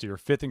Ferry Tour. So you're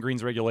 5th in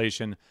greens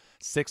regulation,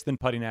 6th in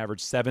putting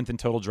average, 7th in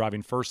total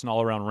driving, 1st in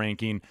all-around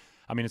ranking.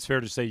 I mean, it's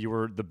fair to say you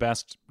were the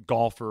best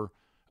golfer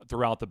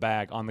throughout the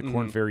bag on the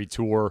Corn Ferry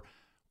Tour.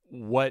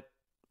 What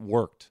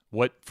worked?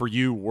 What for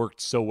you worked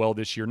so well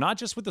this year? Not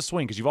just with the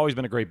swing, because you've always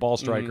been a great ball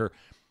striker,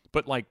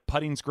 but like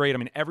putting's great. I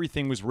mean,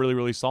 everything was really,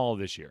 really solid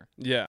this year.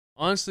 Yeah.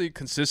 Honestly,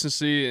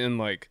 consistency and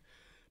like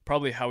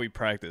probably how we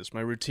practice.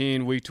 My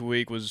routine week to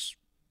week was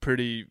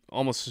pretty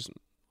almost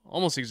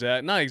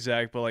exact. Not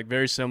exact, but like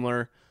very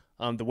similar.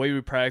 The way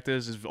we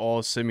practice is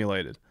all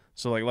simulated.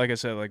 So like I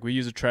said, like we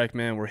use a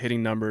TrackMan, we're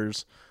hitting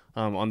numbers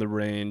on the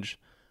range.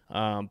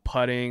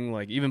 Putting,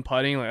 like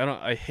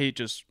I hate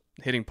just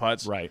hitting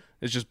putts. Right.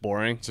 It's just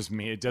boring. It's just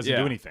me. It doesn't Yeah.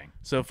 do anything.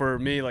 So for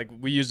me, like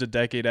we used a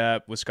Decade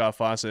app with Scott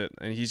Fawcett,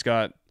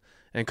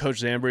 and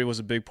Coach Zambry was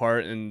a big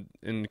part in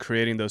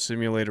creating those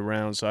simulated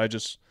rounds. So I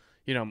just,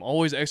 I'm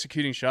always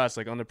executing shots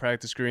like on the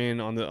practice green,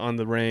 on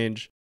the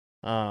range.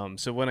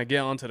 So when I get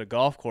onto the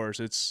golf course,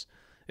 it's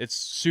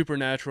super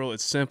natural.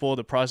 It's simple.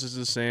 The process is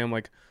the same.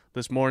 Like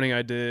this morning,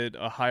 I did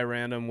a high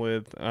random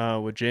with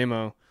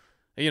JMO.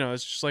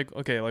 It's just like,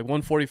 okay, like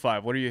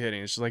 145. What are you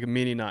hitting? It's just like a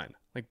mini 9.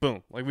 Like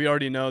boom. Like we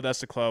already know that's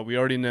the club. We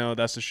already know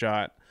that's the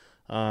shot.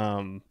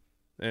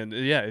 And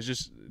yeah, it's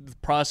just the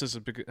process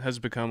has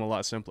become a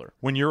lot simpler.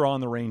 When you're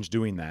on the range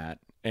doing that,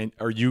 and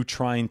are you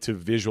trying to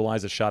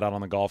visualize a shot out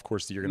on the golf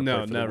course that you're going to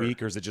play for never. the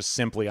week, or is it just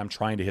simply I'm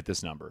trying to hit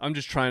this number? I'm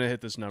just trying to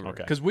hit this number.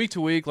 Okay. Because week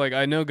to week, like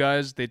I know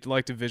guys, they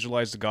like to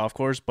visualize the golf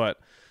course, but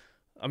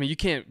I mean, you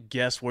can't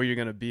guess where you're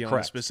going to be on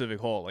Correct. a specific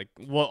hole. Like,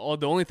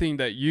 the only thing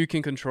that you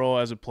can control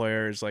as a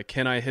player is like,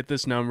 can I hit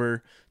this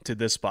number to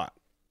this spot?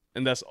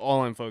 And that's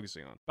all I'm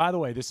focusing on. By the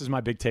way, this is my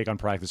big take on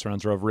practice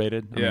rounds are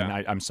overrated. I Yeah.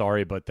 mean, I'm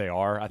sorry, but they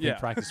are. I think Yeah.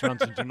 practice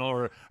rounds in general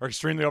are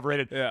extremely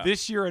overrated. Yeah.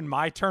 This year in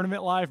my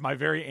tournament life, my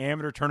very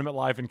amateur tournament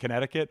life in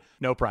Connecticut,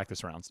 no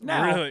practice rounds.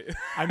 Now, Really?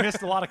 I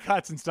missed a lot of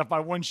cuts and stuff by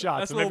one shot.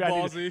 That's so a maybe little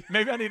I need ballsy.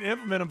 maybe I need to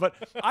implement them. But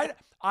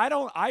I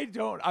don't.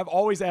 I've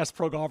always asked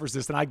pro golfers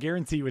this, and I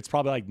guarantee you it's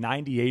probably like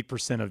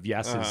 98% of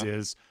yeses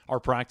is are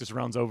practice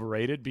rounds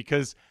overrated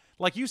because,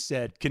 like you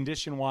said,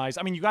 condition wise,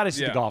 I mean, you got to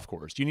see the Yeah. golf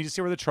course. You need to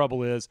see where the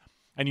trouble is.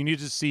 And you need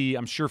to see,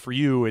 I'm sure for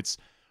you, it's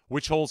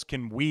which holes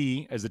can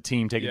we as a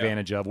team take Yeah,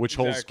 advantage of? Which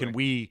holes exactly. can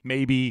we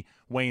maybe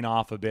wane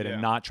off a bit Yeah.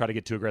 and not try to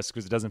get too aggressive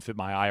because it doesn't fit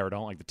my eye or I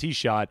don't like the tee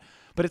shot.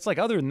 But it's like,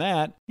 other than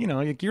that,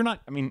 you're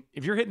not, I mean,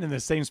 if you're hitting in the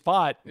same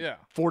spot Yeah.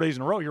 4 days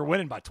in a row, you're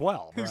winning by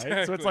 12, right? So it's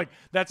Exactly. like,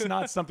 that's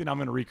not something I'm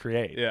going to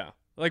recreate. Yeah.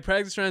 Like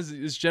practice rounds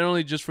is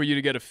generally just for you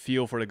to get a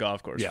feel for the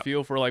golf course, Yeah.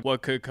 feel for like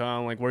what could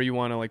come, like where you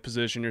want to like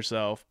position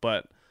yourself.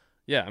 But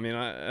yeah, I mean,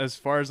 as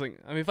far as like,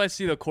 I mean, if I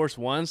see the course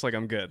once, like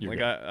I'm good. You're like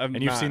good. I'm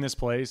and you've not- seen this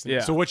place. Yeah.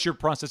 So what's your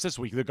process this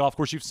week? The golf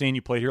course you've seen,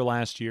 you played here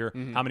last year.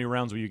 Mm-hmm. How many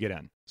rounds will you get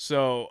in?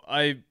 So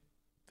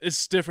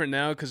it's different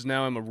now because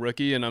now I'm a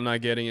rookie and I'm not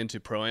getting into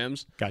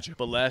pro-ams. Gotcha.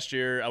 But last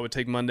year I would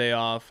take Monday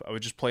off. I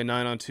would just play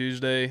 9 on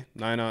Tuesday,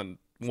 9 on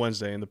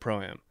Wednesday in the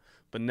pro-am.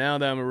 But now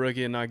that I'm a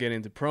rookie and not getting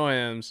into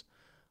pro-ams,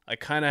 I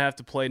kind of have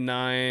to play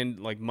 9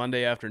 like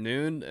Monday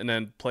afternoon and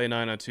then play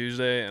 9 on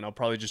Tuesday, and I'll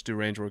probably just do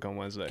range work on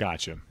Wednesday.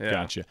 Gotcha. Yeah.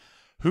 Gotcha.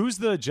 Who's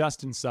the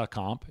Justin Suck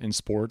comp in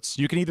sports?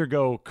 You can either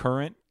go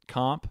current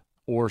comp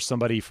or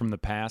somebody from the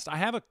past. I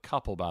have a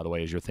couple, by the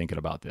way, as you're thinking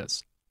about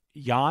this.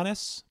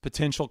 Giannis,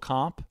 potential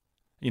comp.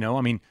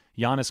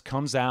 Giannis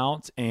comes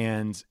out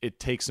and it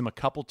takes him a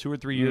couple, 2 or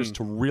 3 years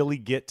to really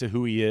get to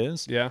who he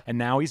is. Yeah. And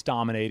now he's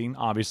dominating,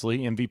 obviously,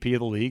 MVP of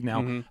the league.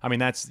 Now, I mean,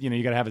 that's,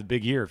 you got to have a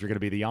big year if you're going to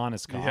be the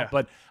Giannis comp. Yeah.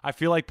 But I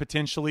feel like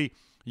potentially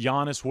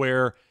Giannis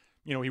where –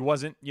 he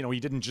wasn't, he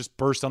didn't just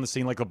burst on the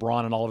scene like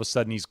LeBron and all of a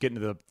sudden he's getting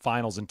to the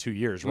finals in 2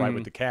 years, right,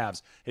 with the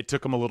Cavs. It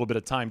took him a little bit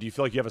of time. Do you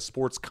feel like you have a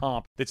sports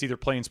comp that's either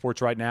playing sports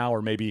right now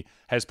or maybe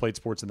has played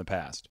sports in the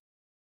past?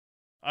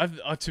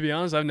 To be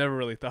honest, I've never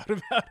really thought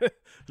about it.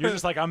 You're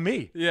just like, I'm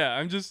me. Yeah,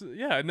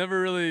 I've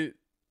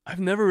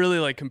never really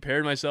like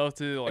compared myself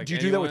to like. Do you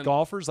do that with anyone.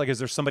 golfers? Like, is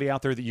there somebody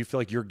out there that you feel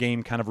like your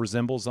game kind of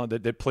resembles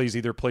that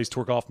plays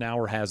tour golf now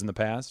or has in the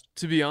past?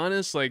 To be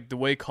honest, like the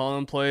way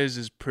Colin plays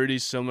is pretty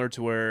similar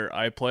to where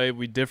I play.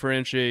 We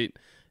differentiate,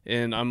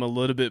 and I'm a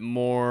little bit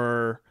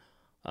more.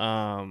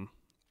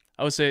 I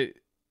I would say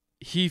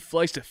he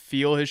likes to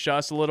feel his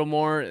shots a little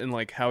more and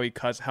like how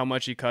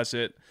much he cuts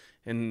it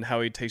and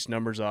how he takes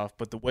numbers off.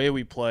 But the way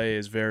we play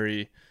is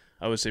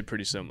I would say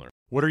pretty similar.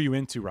 What are you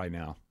into right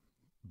now?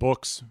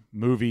 Books,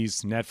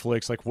 movies,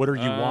 Netflix? Like, what are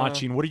you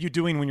watching? What are you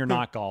doing when you're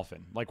not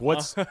golfing? Like,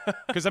 what's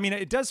 – because, I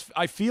mean,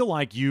 I feel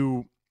like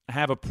you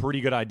have a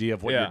pretty good idea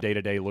of what your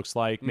day-to-day looks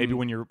like. Maybe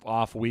when you're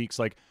off weeks,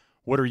 like,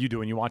 what are you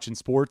doing? You watching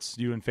sports?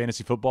 You in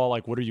fantasy football?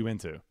 Like, what are you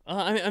into?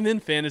 I'm in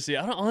fantasy.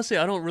 I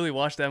don't really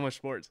watch that much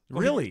sports.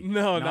 Really?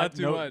 No, not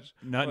too much.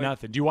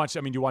 Nothing. Do you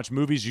watch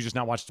movies? You just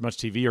not watch much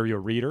TV? Are you a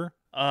reader?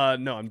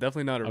 No, I'm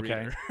definitely not a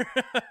reader.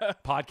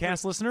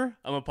 Podcast listener?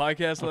 I'm a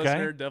podcast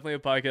listener. Definitely a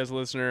podcast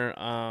listener.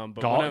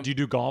 But do you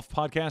do golf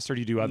podcasts or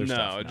do you do other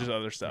stuff? No, just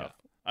other stuff.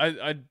 Yeah.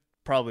 I'd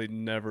probably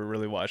never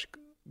really watch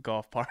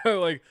golf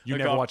like you a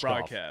never golf watch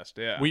broadcast.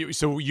 Golf. Yeah.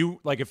 So you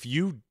like if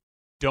you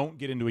don't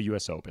get into a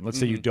U.S. Open, let's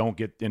say you don't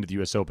get into the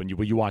U.S. Open,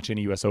 will you watch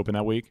any U.S. Open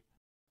that week?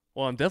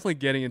 Well, I'm definitely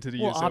getting into the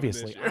U.S. Open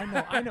obviously. this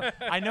year.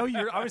 I know.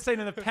 I was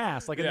saying in the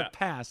past, in the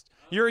past,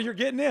 you're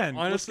getting in.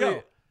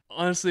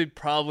 Honestly,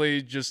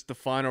 probably just the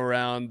final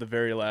round, the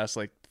very last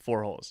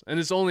 4 holes, and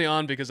it's only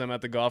on because I'm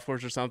at the golf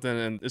course or something,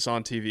 and it's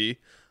on TV.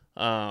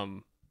 I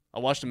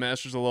watched the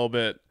Masters a little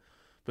bit,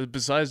 but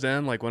besides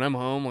then, when I'm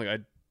home,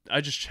 I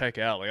just check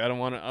out. I don't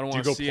want to. Do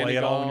you go see play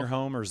at golf. all when you're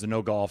home, or is there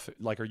no golf?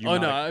 Are you? Oh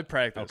no, I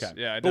practice.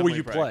 Okay. Yeah, I but will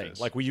you practice.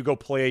 play? Will you go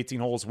play 18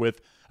 holes with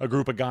a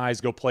group of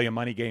guys? Go play a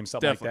money game,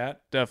 something like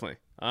that.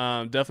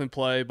 Definitely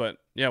play. But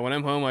yeah, when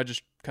I'm home, I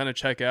just kind of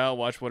check out,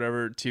 watch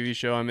whatever TV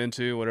show I'm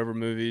into, whatever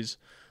movies.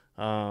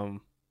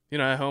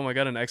 At home I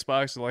got an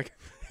Xbox, so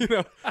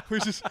we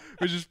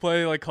just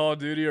play Call of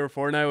Duty or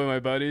Fortnite with my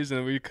buddies,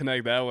 and we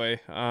connect that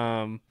way.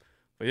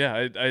 But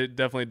yeah, I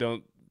definitely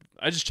don't.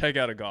 I just check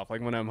out of golf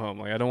when I'm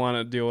home. I don't want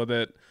to deal with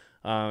it.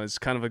 It's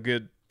kind of a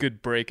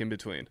good break in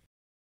between.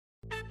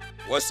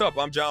 What's up?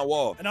 I'm John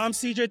Wall. And I'm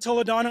CJ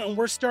Toledano, and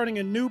we're starting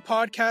a new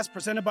podcast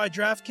presented by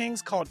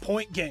DraftKings called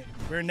Point Game.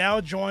 We're now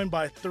joined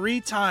by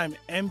 3-time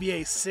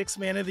NBA Sixth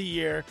Man of the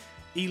Year,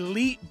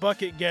 elite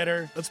bucket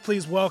getter. Let's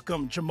please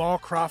welcome Jamal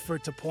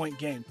Crawford to Point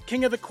Game.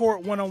 King of the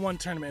Court one-on-one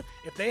tournament.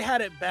 If they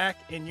had it back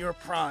in your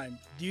prime,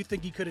 do you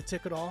think you could have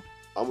took it all?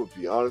 I'm going to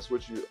be honest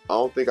with you. I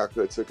don't think I could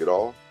have took it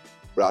all,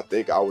 but I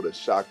think I would have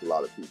shocked a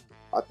lot of people.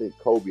 I think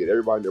Kobe and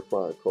everybody in their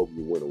prime, Kobe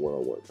would win a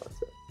one-on-one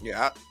contest.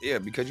 Yeah,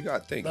 because you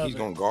got to think he's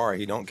going to guard.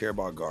 He don't care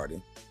about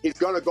guarding. He's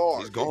going to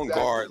guard. He's going to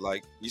guard.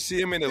 You see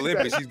him in the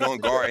Olympics, he's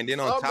going to guard. And then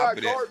on top of that.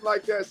 I'm not guarding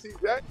like that,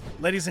 CJ.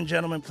 Ladies and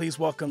gentlemen, please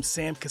welcome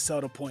Sam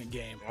Cassell to Point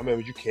Game. I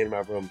remember you came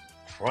out from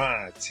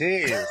prime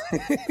 10.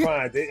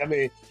 I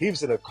mean, he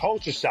was in a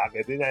culture shock.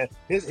 And then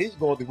he's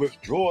going through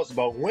withdrawals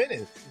about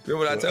winning.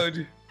 Remember what I told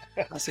you?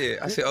 I said,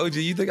 OG,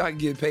 you think I can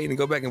get paid and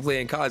go back and play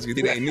in college? You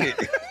think I ain't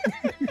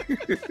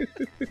it?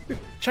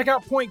 Check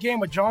out Point Game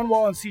with John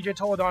Wall and CJ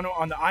Toledano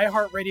on the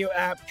iHeartRadio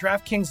app,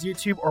 DraftKings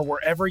YouTube, or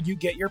wherever you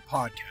get your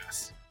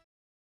podcasts.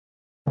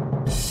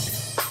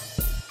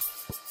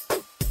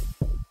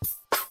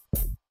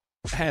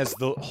 Has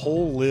the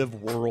whole live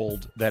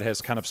world that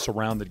has kind of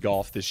surrounded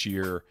golf this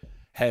year,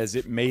 has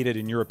it made it,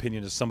 in your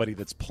opinion, as somebody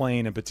that's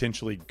playing and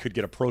potentially could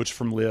get approached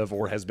from live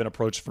or has been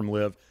approached from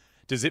live,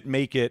 does it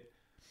make it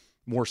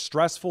more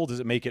stressful? Does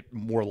it make it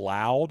more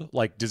loud?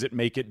 Does it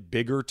make it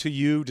bigger to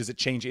you? Does it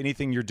change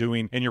anything you're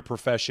doing in your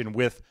profession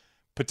with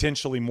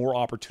potentially more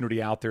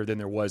opportunity out there than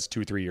there was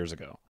 2-3 years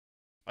ago?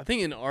 I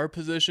think in our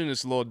position,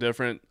 it's a little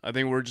different. I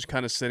think we're just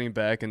kind of sitting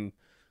back and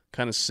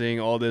kind of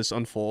seeing all this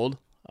unfold.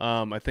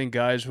 I think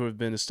guys who have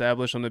been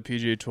established on the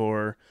PGA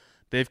Tour,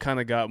 they've kind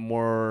of got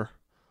more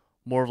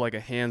of a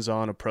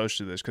hands-on approach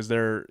to this because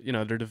they're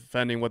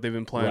defending what they've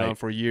been playing on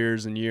for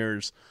years and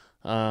years.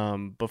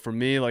 But for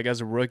me, as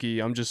a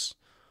rookie,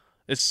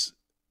 it's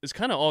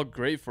kind of all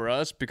great for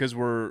us because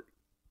you're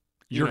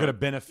going to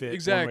benefit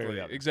exactly.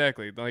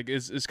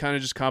 It's kind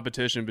of just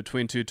competition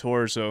between two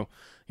tours. So,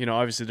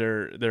 obviously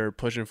they're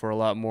pushing for a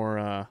lot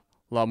more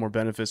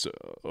benefits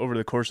over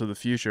the course of the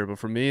future. But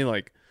for me,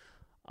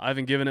 I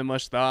haven't given it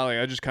much thought.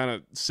 I just kind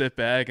of sit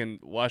back and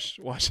watch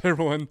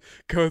everyone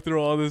go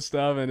through all this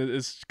stuff, and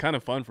it's kind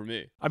of fun for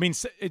me. I mean,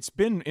 it's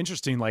been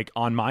interesting,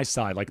 on my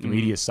side, the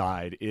media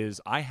side,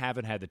 is I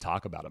haven't had to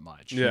talk about it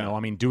much. Yeah.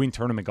 I mean, doing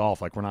tournament golf,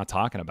 we're not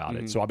talking about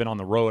it. So I've been on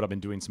the road. I've been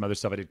doing some other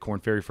stuff. I did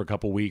Korn Ferry for a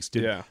couple of weeks,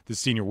 did the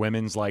senior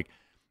women's.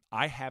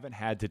 I haven't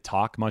had to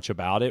talk much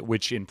about it,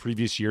 which in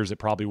previous years it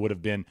probably would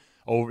have been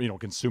over,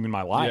 consuming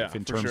my life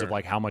in terms of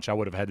how much I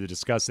would have had to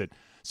discuss it.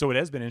 So it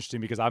has been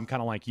interesting because I'm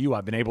kind of like you.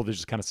 I've been able to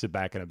just kind of sit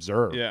back and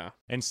observe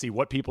and see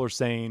what people are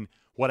saying,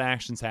 what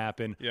actions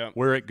happen,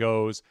 where it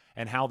goes,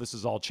 and how this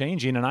is all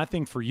changing. And I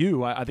think for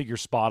you, I think you're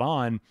spot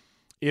on.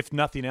 If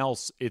nothing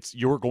else,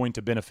 you're going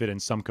to benefit in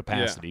some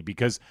capacity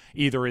because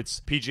either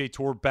it's PGA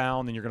Tour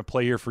bound and you're going to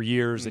play here for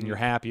years and you're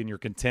happy and you're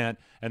content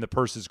and the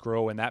purses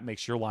grow and that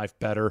makes your life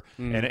better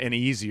and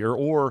easier,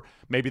 or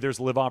maybe there's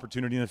a live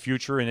opportunity in the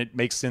future and it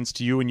makes sense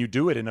to you and you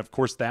do it. And of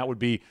course that would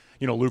be,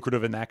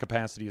 lucrative in that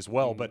capacity as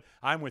well. But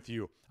I'm with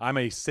you. I'm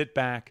a sit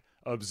back,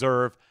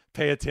 observe,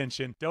 pay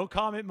attention. Don't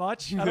comment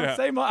much. I don't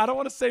say much. I don't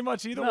want to say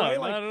much either way.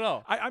 Like, not at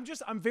all.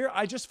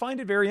 I just find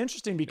it very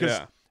interesting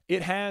because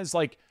it has,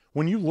 like,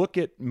 when you look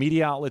at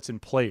media outlets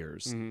and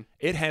players,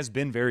 it has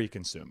been very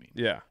consuming.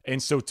 Yeah.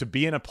 And so to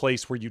be in a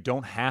place where you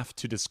don't have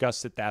to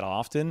discuss it that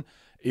often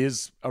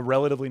is a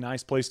relatively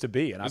nice place to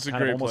be. And I've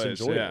kind of almost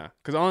enjoyed it.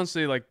 Because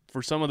honestly, like,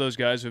 for some of those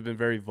guys who've been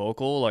very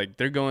vocal, like,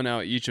 they're going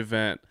out each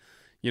event,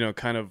 you know,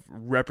 kind of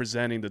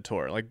representing the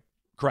tour. Like,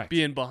 correct.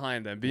 Being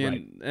behind them,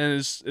 and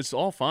it's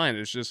all fine.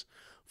 It's just,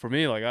 for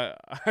me, like,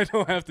 I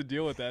don't have to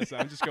deal with that, so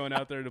I'm just going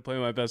out there to play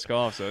my best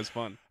golf, so it's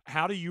fun.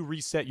 How do you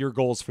reset your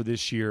goals for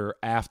this year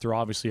after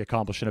obviously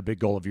accomplishing a big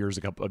goal of yours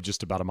of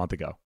just about a month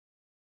ago?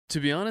 To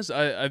be honest,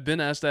 I've been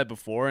asked that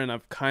before, and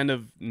I've kind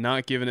of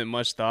not given it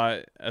much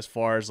thought as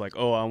far as, like,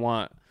 oh, I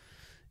want,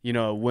 you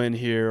know, a win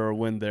here or a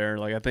win there.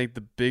 Like, I think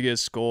the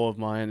biggest goal of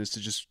mine is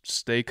to just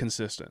stay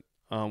consistent.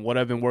 What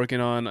I've been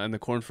working on the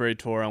Korn Ferry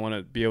Tour, I want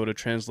to be able to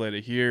translate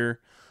it here.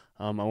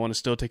 I want to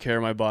still take care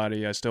of my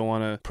body. I still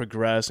want to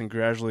progress and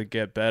gradually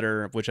get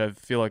better, which I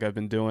feel like I've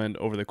been doing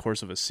over the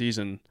course of a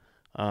season.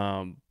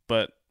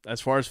 But as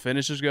far as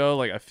finishes go,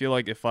 like, I feel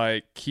like if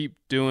I keep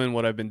doing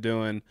what I've been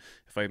doing,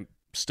 if I'm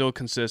still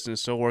consistent,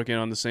 still working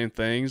on the same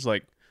things,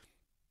 like,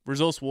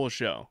 results will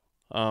show.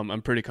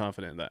 I'm pretty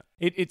confident in that.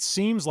 It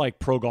seems like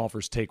pro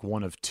golfers take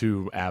one of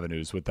two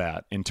avenues with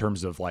that in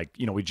terms of, like,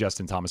 you know,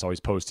 Justin Thomas always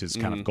posts his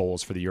kind of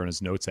goals for the year in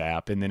his notes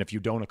app. And then if you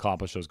don't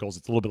accomplish those goals,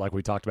 it's a little bit like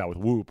we talked about with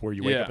Whoop, where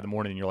you wake up in the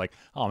morning and you're like,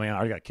 oh man, I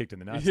already got kicked in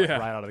the nuts like,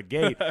 right out of the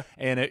gate.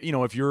 And you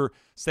know, if you're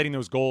setting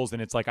those goals, then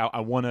it's like,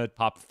 I want to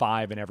top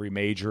 5 in every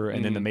major.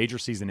 And then the major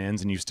season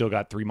ends and you've still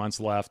got 3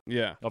 months left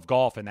of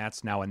golf. And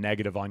that's now a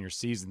negative on your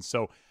season.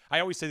 So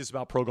I always say this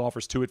about pro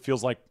golfers too. It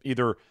feels like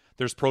either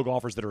there's pro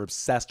golfers that are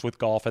obsessed with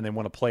golf and they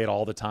want to play it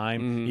all the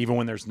time, even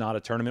when there's not a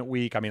tournament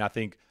week. I mean, I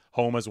think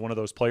Homa is one of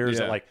those players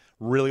that, like,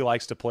 really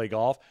likes to play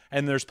golf.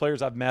 And there's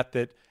players I've met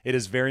that it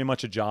is very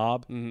much a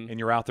job and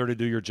you're out there to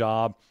do your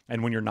job.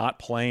 And when you're not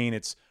playing,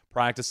 it's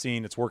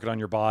practicing, it's working on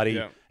your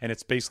body, and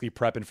it's basically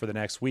prepping for the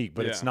next week.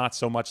 But it's not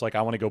so much like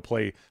I want to go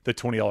play the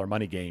 $20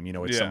 money game. You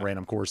know, it's some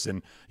random course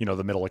in, you know,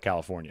 the middle of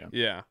California.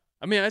 Yeah.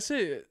 I mean, I'd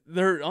say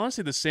they're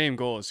honestly the same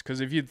goals, because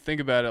if you think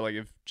about it, like,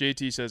 if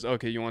JT says,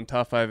 okay, you want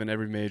top 5 in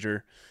every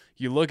major,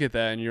 you look at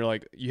that and you're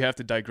like, you have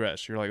to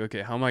digress. You're like,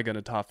 okay, how am I going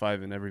to top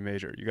 5 in every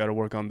major? You got to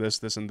work on this,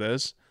 this, and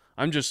this.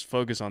 I'm just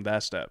focused on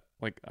that step.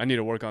 Like, I need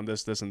to work on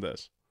this, this, and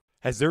this.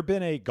 Has there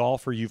been a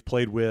golfer you've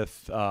played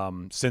with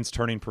since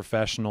turning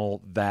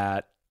professional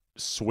that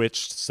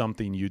switched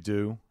something you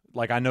do?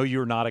 Like, I know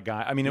you're not a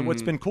guy. I mean,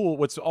 what's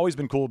always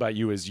been cool about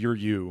you is you're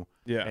you,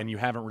 and you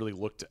haven't really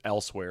looked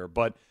elsewhere.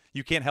 But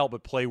you can't help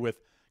but play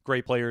with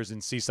great players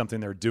and see something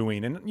they're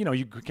doing. And, you know,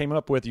 you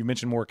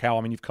mentioned Morikawa.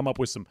 I mean, you've come up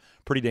with some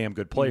pretty damn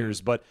good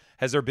players. But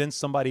has there been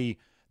somebody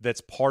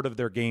that's part of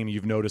their game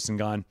you've noticed and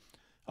gone,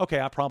 okay,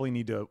 I probably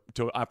need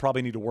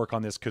to work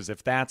on this, because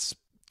if that's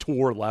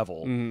tour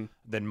level,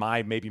 then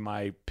maybe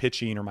my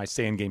pitching or my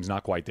sand game's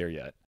not quite there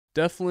yet?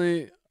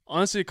 Definitely.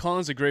 Honestly,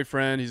 Colin's a great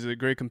friend. He's a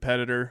great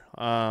competitor.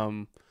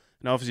 And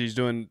obviously he's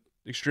doing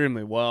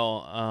extremely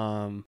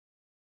well.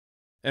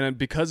 And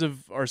because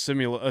of our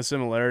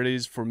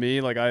similarities, for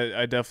me, like,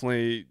 I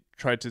definitely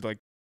tried to, like,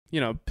 you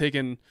know, pick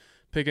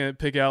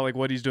out like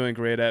what he's doing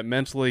great at.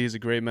 Mentally, he's a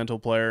great mental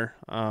player.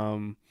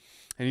 And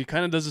he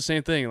kind of does the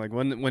same thing. Like,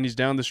 when he's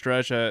down the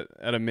stretch at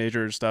a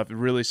major and stuff, it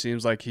really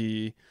seems like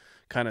he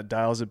kind of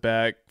dials it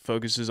back,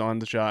 focuses on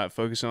the shot,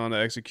 focuses on the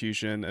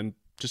execution, and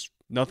just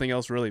nothing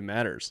else really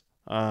matters.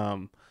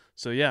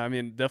 So yeah, I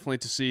mean, definitely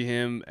to see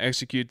him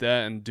execute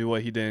that and do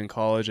what he did in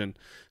college and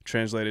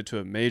translate it to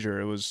a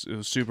major, it was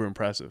super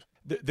impressive.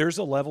 There's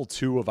a level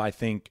too of, I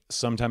think,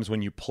 sometimes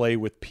when you play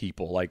with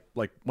people, like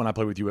when I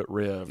play with you at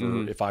Riv,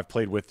 or if I've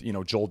played with, you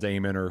know, Joel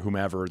Damon or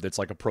whomever that's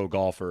like a pro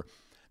golfer,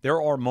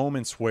 there are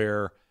moments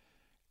where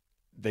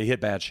they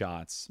hit bad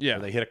shots, or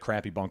they hit a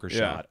crappy bunker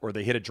shot, or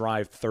they hit a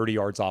drive 30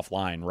 yards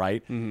offline,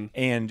 right?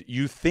 And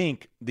you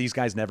think these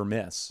guys never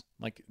miss.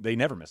 Like, they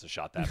never miss a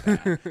shot that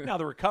bad. Now,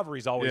 the recovery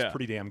is always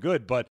pretty damn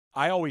good, but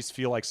I always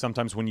feel like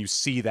sometimes when you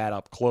see that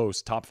up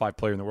close, top 5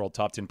 player in the world,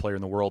 top 10 player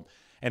in the world,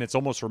 and it's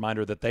almost a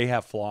reminder that they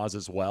have flaws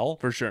as well.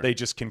 For sure. They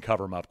just can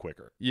cover them up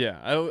quicker. Yeah,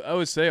 I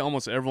would say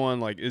almost everyone,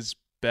 like, is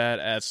bad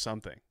at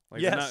something.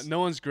 Like,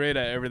 no one's great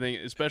at everything,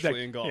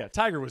 especially in golf. Yeah,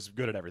 Tiger was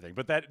good at everything,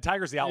 but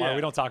Tiger's the outlier. Yeah.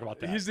 We don't talk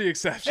about that. He's the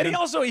exception. And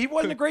he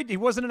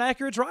wasn't an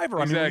accurate driver.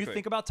 I mean, when you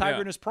think about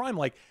Tiger in his prime,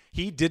 like,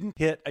 he didn't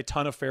hit a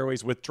ton of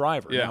fairways with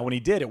driver. Yeah. Now, when he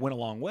did, it went a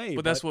long way.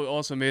 But that's what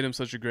also made him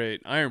such a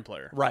great iron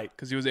player. Right.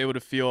 Because he was able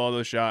to feel all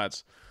those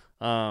shots.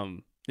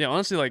 Yeah,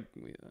 honestly, like,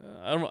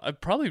 I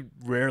probably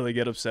rarely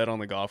get upset on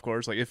the golf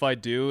course. Like, if I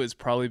do, it's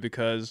probably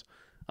because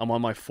I'm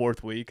on my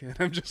 4th week and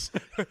I'm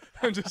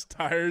just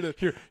tired.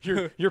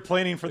 You're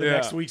planning for the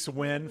next week's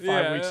win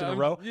 5 weeks in a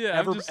row.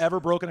 Yeah. Ever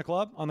broken a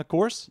club on the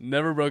course?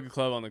 Never broke a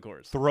club on the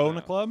course. Thrown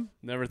a club?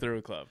 Never threw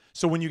a club.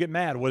 So when you get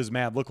mad, what does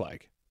mad look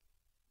like?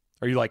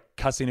 Are you like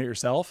cussing at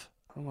yourself?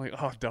 I'm like,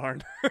 oh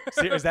darn.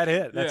 See, is that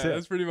it? That's it.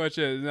 That's pretty much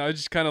it. And I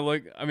just kind of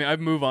I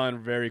move on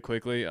very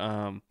quickly.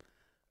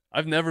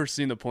 I've never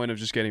seen the point of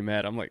just getting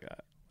mad. I'm like,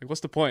 Like,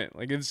 what's the point?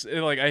 Like,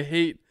 I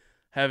hate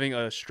having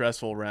a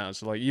stressful round.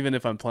 So, like, even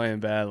if I'm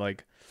playing bad,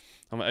 like,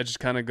 I just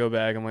kind of go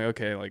back. I'm like,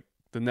 okay, like,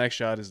 the next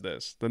shot is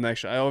this. The next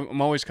shot.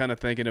 I'm always kind of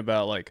thinking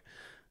about, like,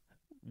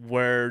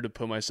 where to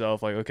put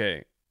myself. Like,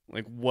 okay,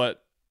 like,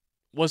 what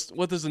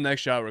does the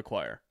next shot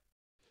require?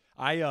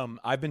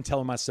 I've been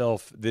telling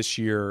myself this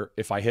year,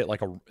 if I hit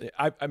like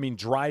I mean,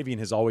 driving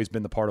has always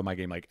been the part of my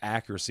game, like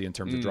accuracy in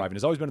terms of driving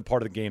has always been a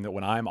part of the game that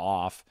when I'm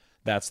off,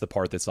 that's the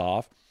part that's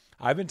off.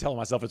 I've been telling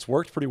myself it's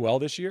worked pretty well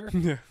this year.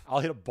 I'll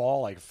hit a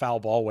ball, like a foul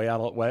ball way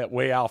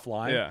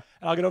offline. Yeah.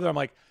 And I'll get over there. I'm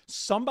like,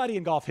 somebody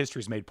in golf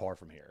history's made par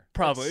from here.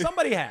 Probably. Like,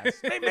 somebody has.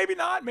 Maybe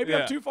not. Maybe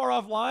I'm too far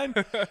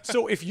offline.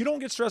 So if you don't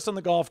get stressed on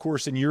the golf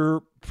course and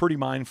you're pretty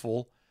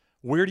mindful,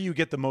 where do you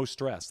get the most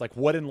stress? Like,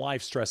 what in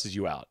life stresses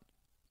you out?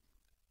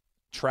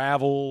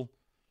 Travel,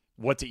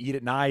 what to eat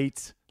at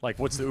night, like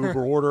what's the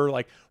Uber order?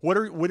 Like, what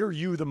are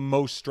you the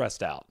most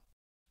stressed out?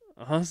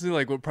 Honestly,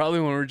 like,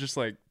 probably when we're just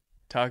like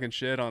talking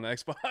shit on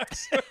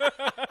Xbox.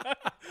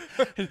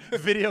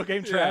 Video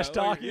game trash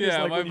talking.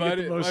 Like,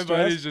 like my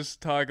buddies just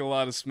talk a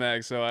lot of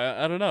smack. So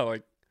I don't know.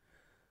 Like,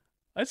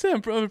 I'd say I'm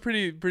a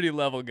pretty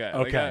level guy.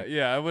 Okay.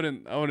 Like, I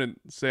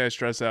wouldn't say I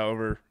stress out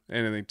over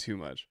anything too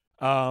much.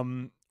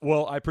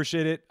 Well, I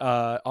appreciate it.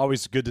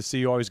 Always good to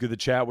see you. Always good to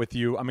chat with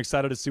you. I'm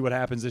excited to see what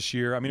happens this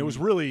year. I mean, it was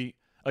really,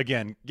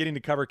 again, getting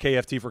to cover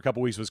KFT for a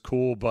couple weeks was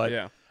cool.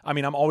 But, I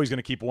mean, I'm always going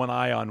to keep one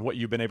eye on what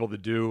you've been able to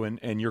do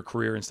and your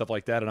career and stuff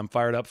like that. And I'm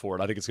fired up for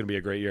it. I think it's going to be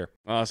a great year.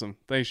 Awesome.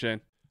 Thanks, Shane.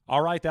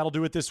 All right. That'll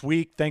do it this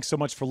week. Thanks so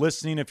much for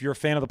listening. If you're a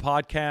fan of the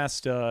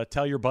podcast,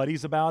 tell your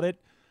buddies about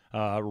it.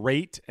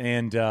 Rate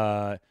and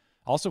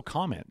also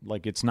comment.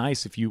 Like, it's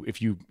nice if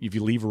you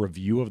leave a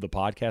review of the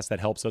podcast. That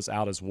helps us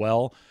out as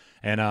well.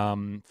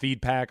 And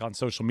feedback on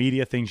social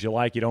media, things you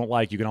like, you don't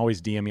like, you can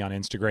always DM me on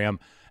Instagram,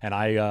 and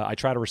I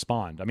try to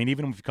respond. I mean,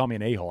 even if you call me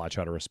an a-hole, I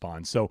try to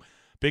respond. So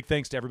big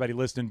thanks to everybody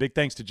listening. Big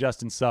thanks to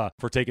Justin Suh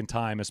for taking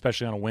time,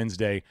 especially on a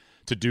Wednesday,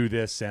 to do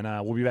this, and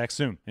we'll be back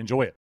soon.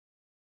 Enjoy it.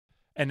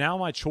 And now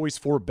my choice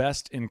for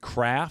Best in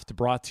Craft,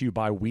 brought to you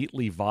by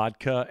Wheatley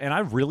Vodka. And I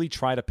really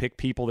try to pick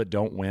people that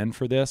don't win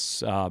for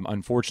this.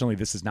 Unfortunately,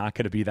 this is not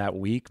going to be that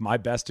week. My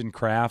Best in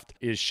Craft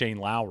is Shane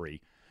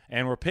Lowry.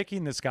 And we're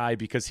picking this guy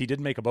because he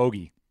didn't make a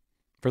bogey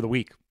for the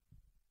week.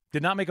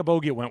 Did not make a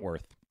bogey at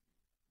Wentworth.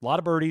 A lot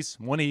of birdies,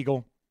 one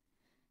eagle.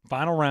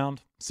 Final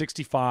round,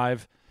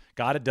 65.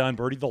 Got it done.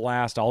 Birdied the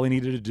last. All he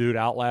needed to do to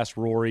outlast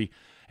Rory.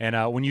 And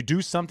when you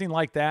do something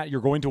like that,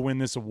 you're going to win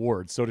this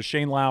award. So to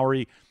Shane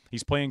Lowry,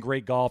 he's playing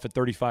great golf at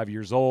 35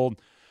 years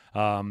old.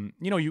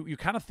 You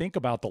kind of think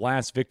about the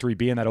last victory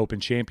being that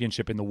Open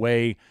Championship and the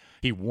way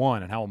he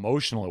won and how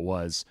emotional it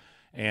was.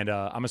 And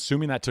I'm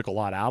assuming that took a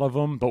lot out of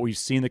him, but we've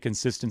seen the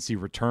consistency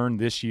return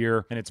this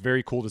year, and it's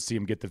very cool to see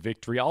him get the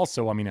victory.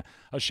 Also, I mean,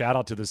 a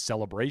shout-out to this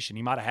celebration.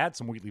 He might have had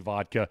some Wheatley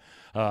Vodka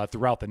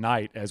throughout the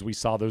night as we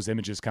saw those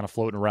images kind of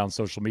floating around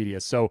social media.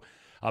 So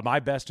my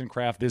Best in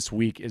Craft this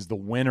week is the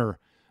winner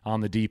on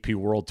the DP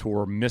World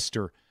Tour,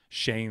 Mr.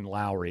 Shane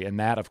Lowry. And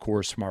that, of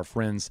course, from our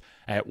friends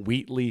at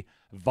Wheatley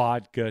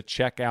Vodka.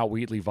 Check out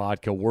Wheatley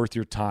Vodka. Worth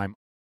your time.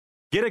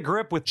 Get a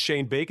Grip with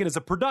Shane Bacon is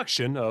a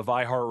production of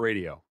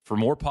iHeartRadio. For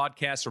more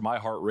podcasts from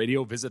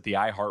iHeartRadio, visit the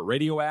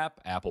iHeartRadio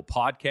app, Apple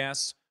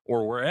Podcasts,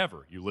 or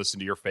wherever you listen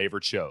to your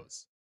favorite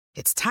shows.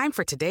 It's time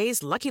for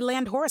today's Lucky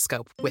Land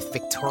horoscope with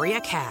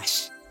Victoria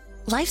Cash.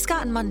 Life's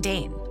gotten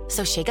mundane,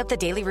 so shake up the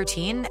daily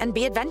routine and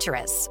be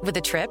adventurous with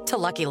a trip to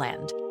Lucky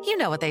Land. You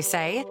know what they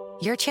say,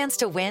 your chance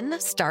to win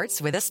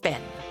starts with a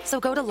spin. So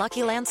go to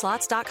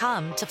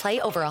LuckyLandSlots.com to play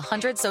over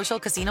 100 social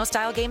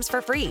casino-style games for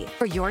free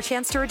for your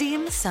chance to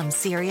redeem some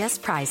serious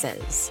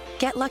prizes.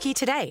 Get lucky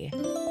today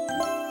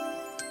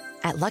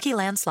at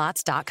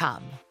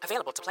LuckyLandSlots.com.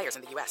 Available to players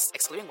in the U.S.,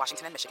 excluding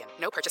Washington and Michigan.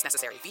 No purchase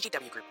necessary.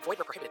 VGW Group. Void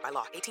where prohibited by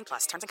law.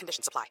 18+. Terms and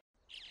conditions apply.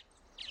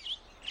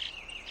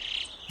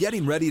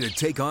 Getting ready to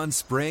take on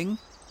spring?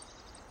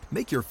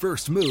 Make your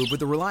first move with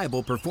the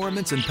reliable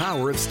performance and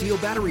power of Steel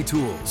battery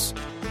tools.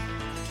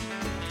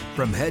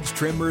 From hedge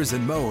trimmers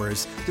and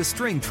mowers to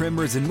string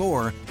trimmers and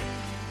more,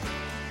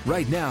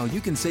 right now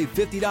you can save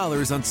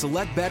 $50 on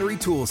select battery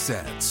tool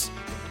sets.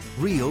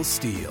 Real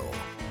Steel.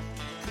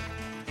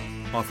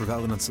 Offer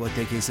valid on select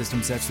AK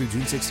system sets through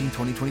June 16,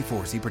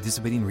 2024. See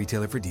participating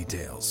retailer for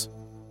details.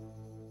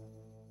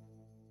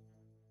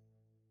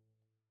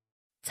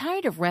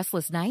 Tired of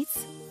restless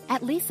nights?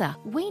 At Leesa,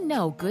 we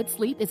know good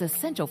sleep is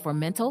essential for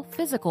mental,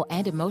 physical,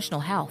 and emotional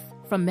health.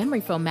 From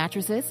memory foam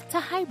mattresses to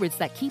hybrids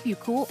that keep you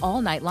cool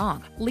all night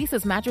long,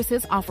 Leesa's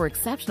mattresses offer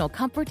exceptional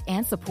comfort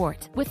and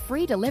support with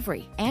free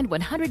delivery and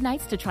 100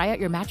 nights to try out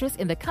your mattress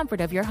in the comfort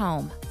of your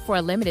home. For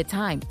a limited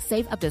time,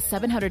 save up to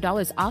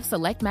 $700 off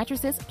select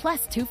mattresses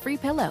plus 2 free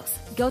pillows.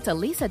 Go to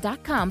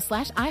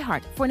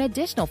Leesa.com/iHeart for an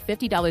additional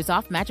 $50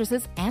 off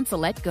mattresses and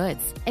select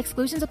goods.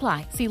 Exclusions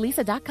apply. See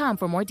Leesa.com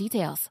for more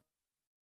details.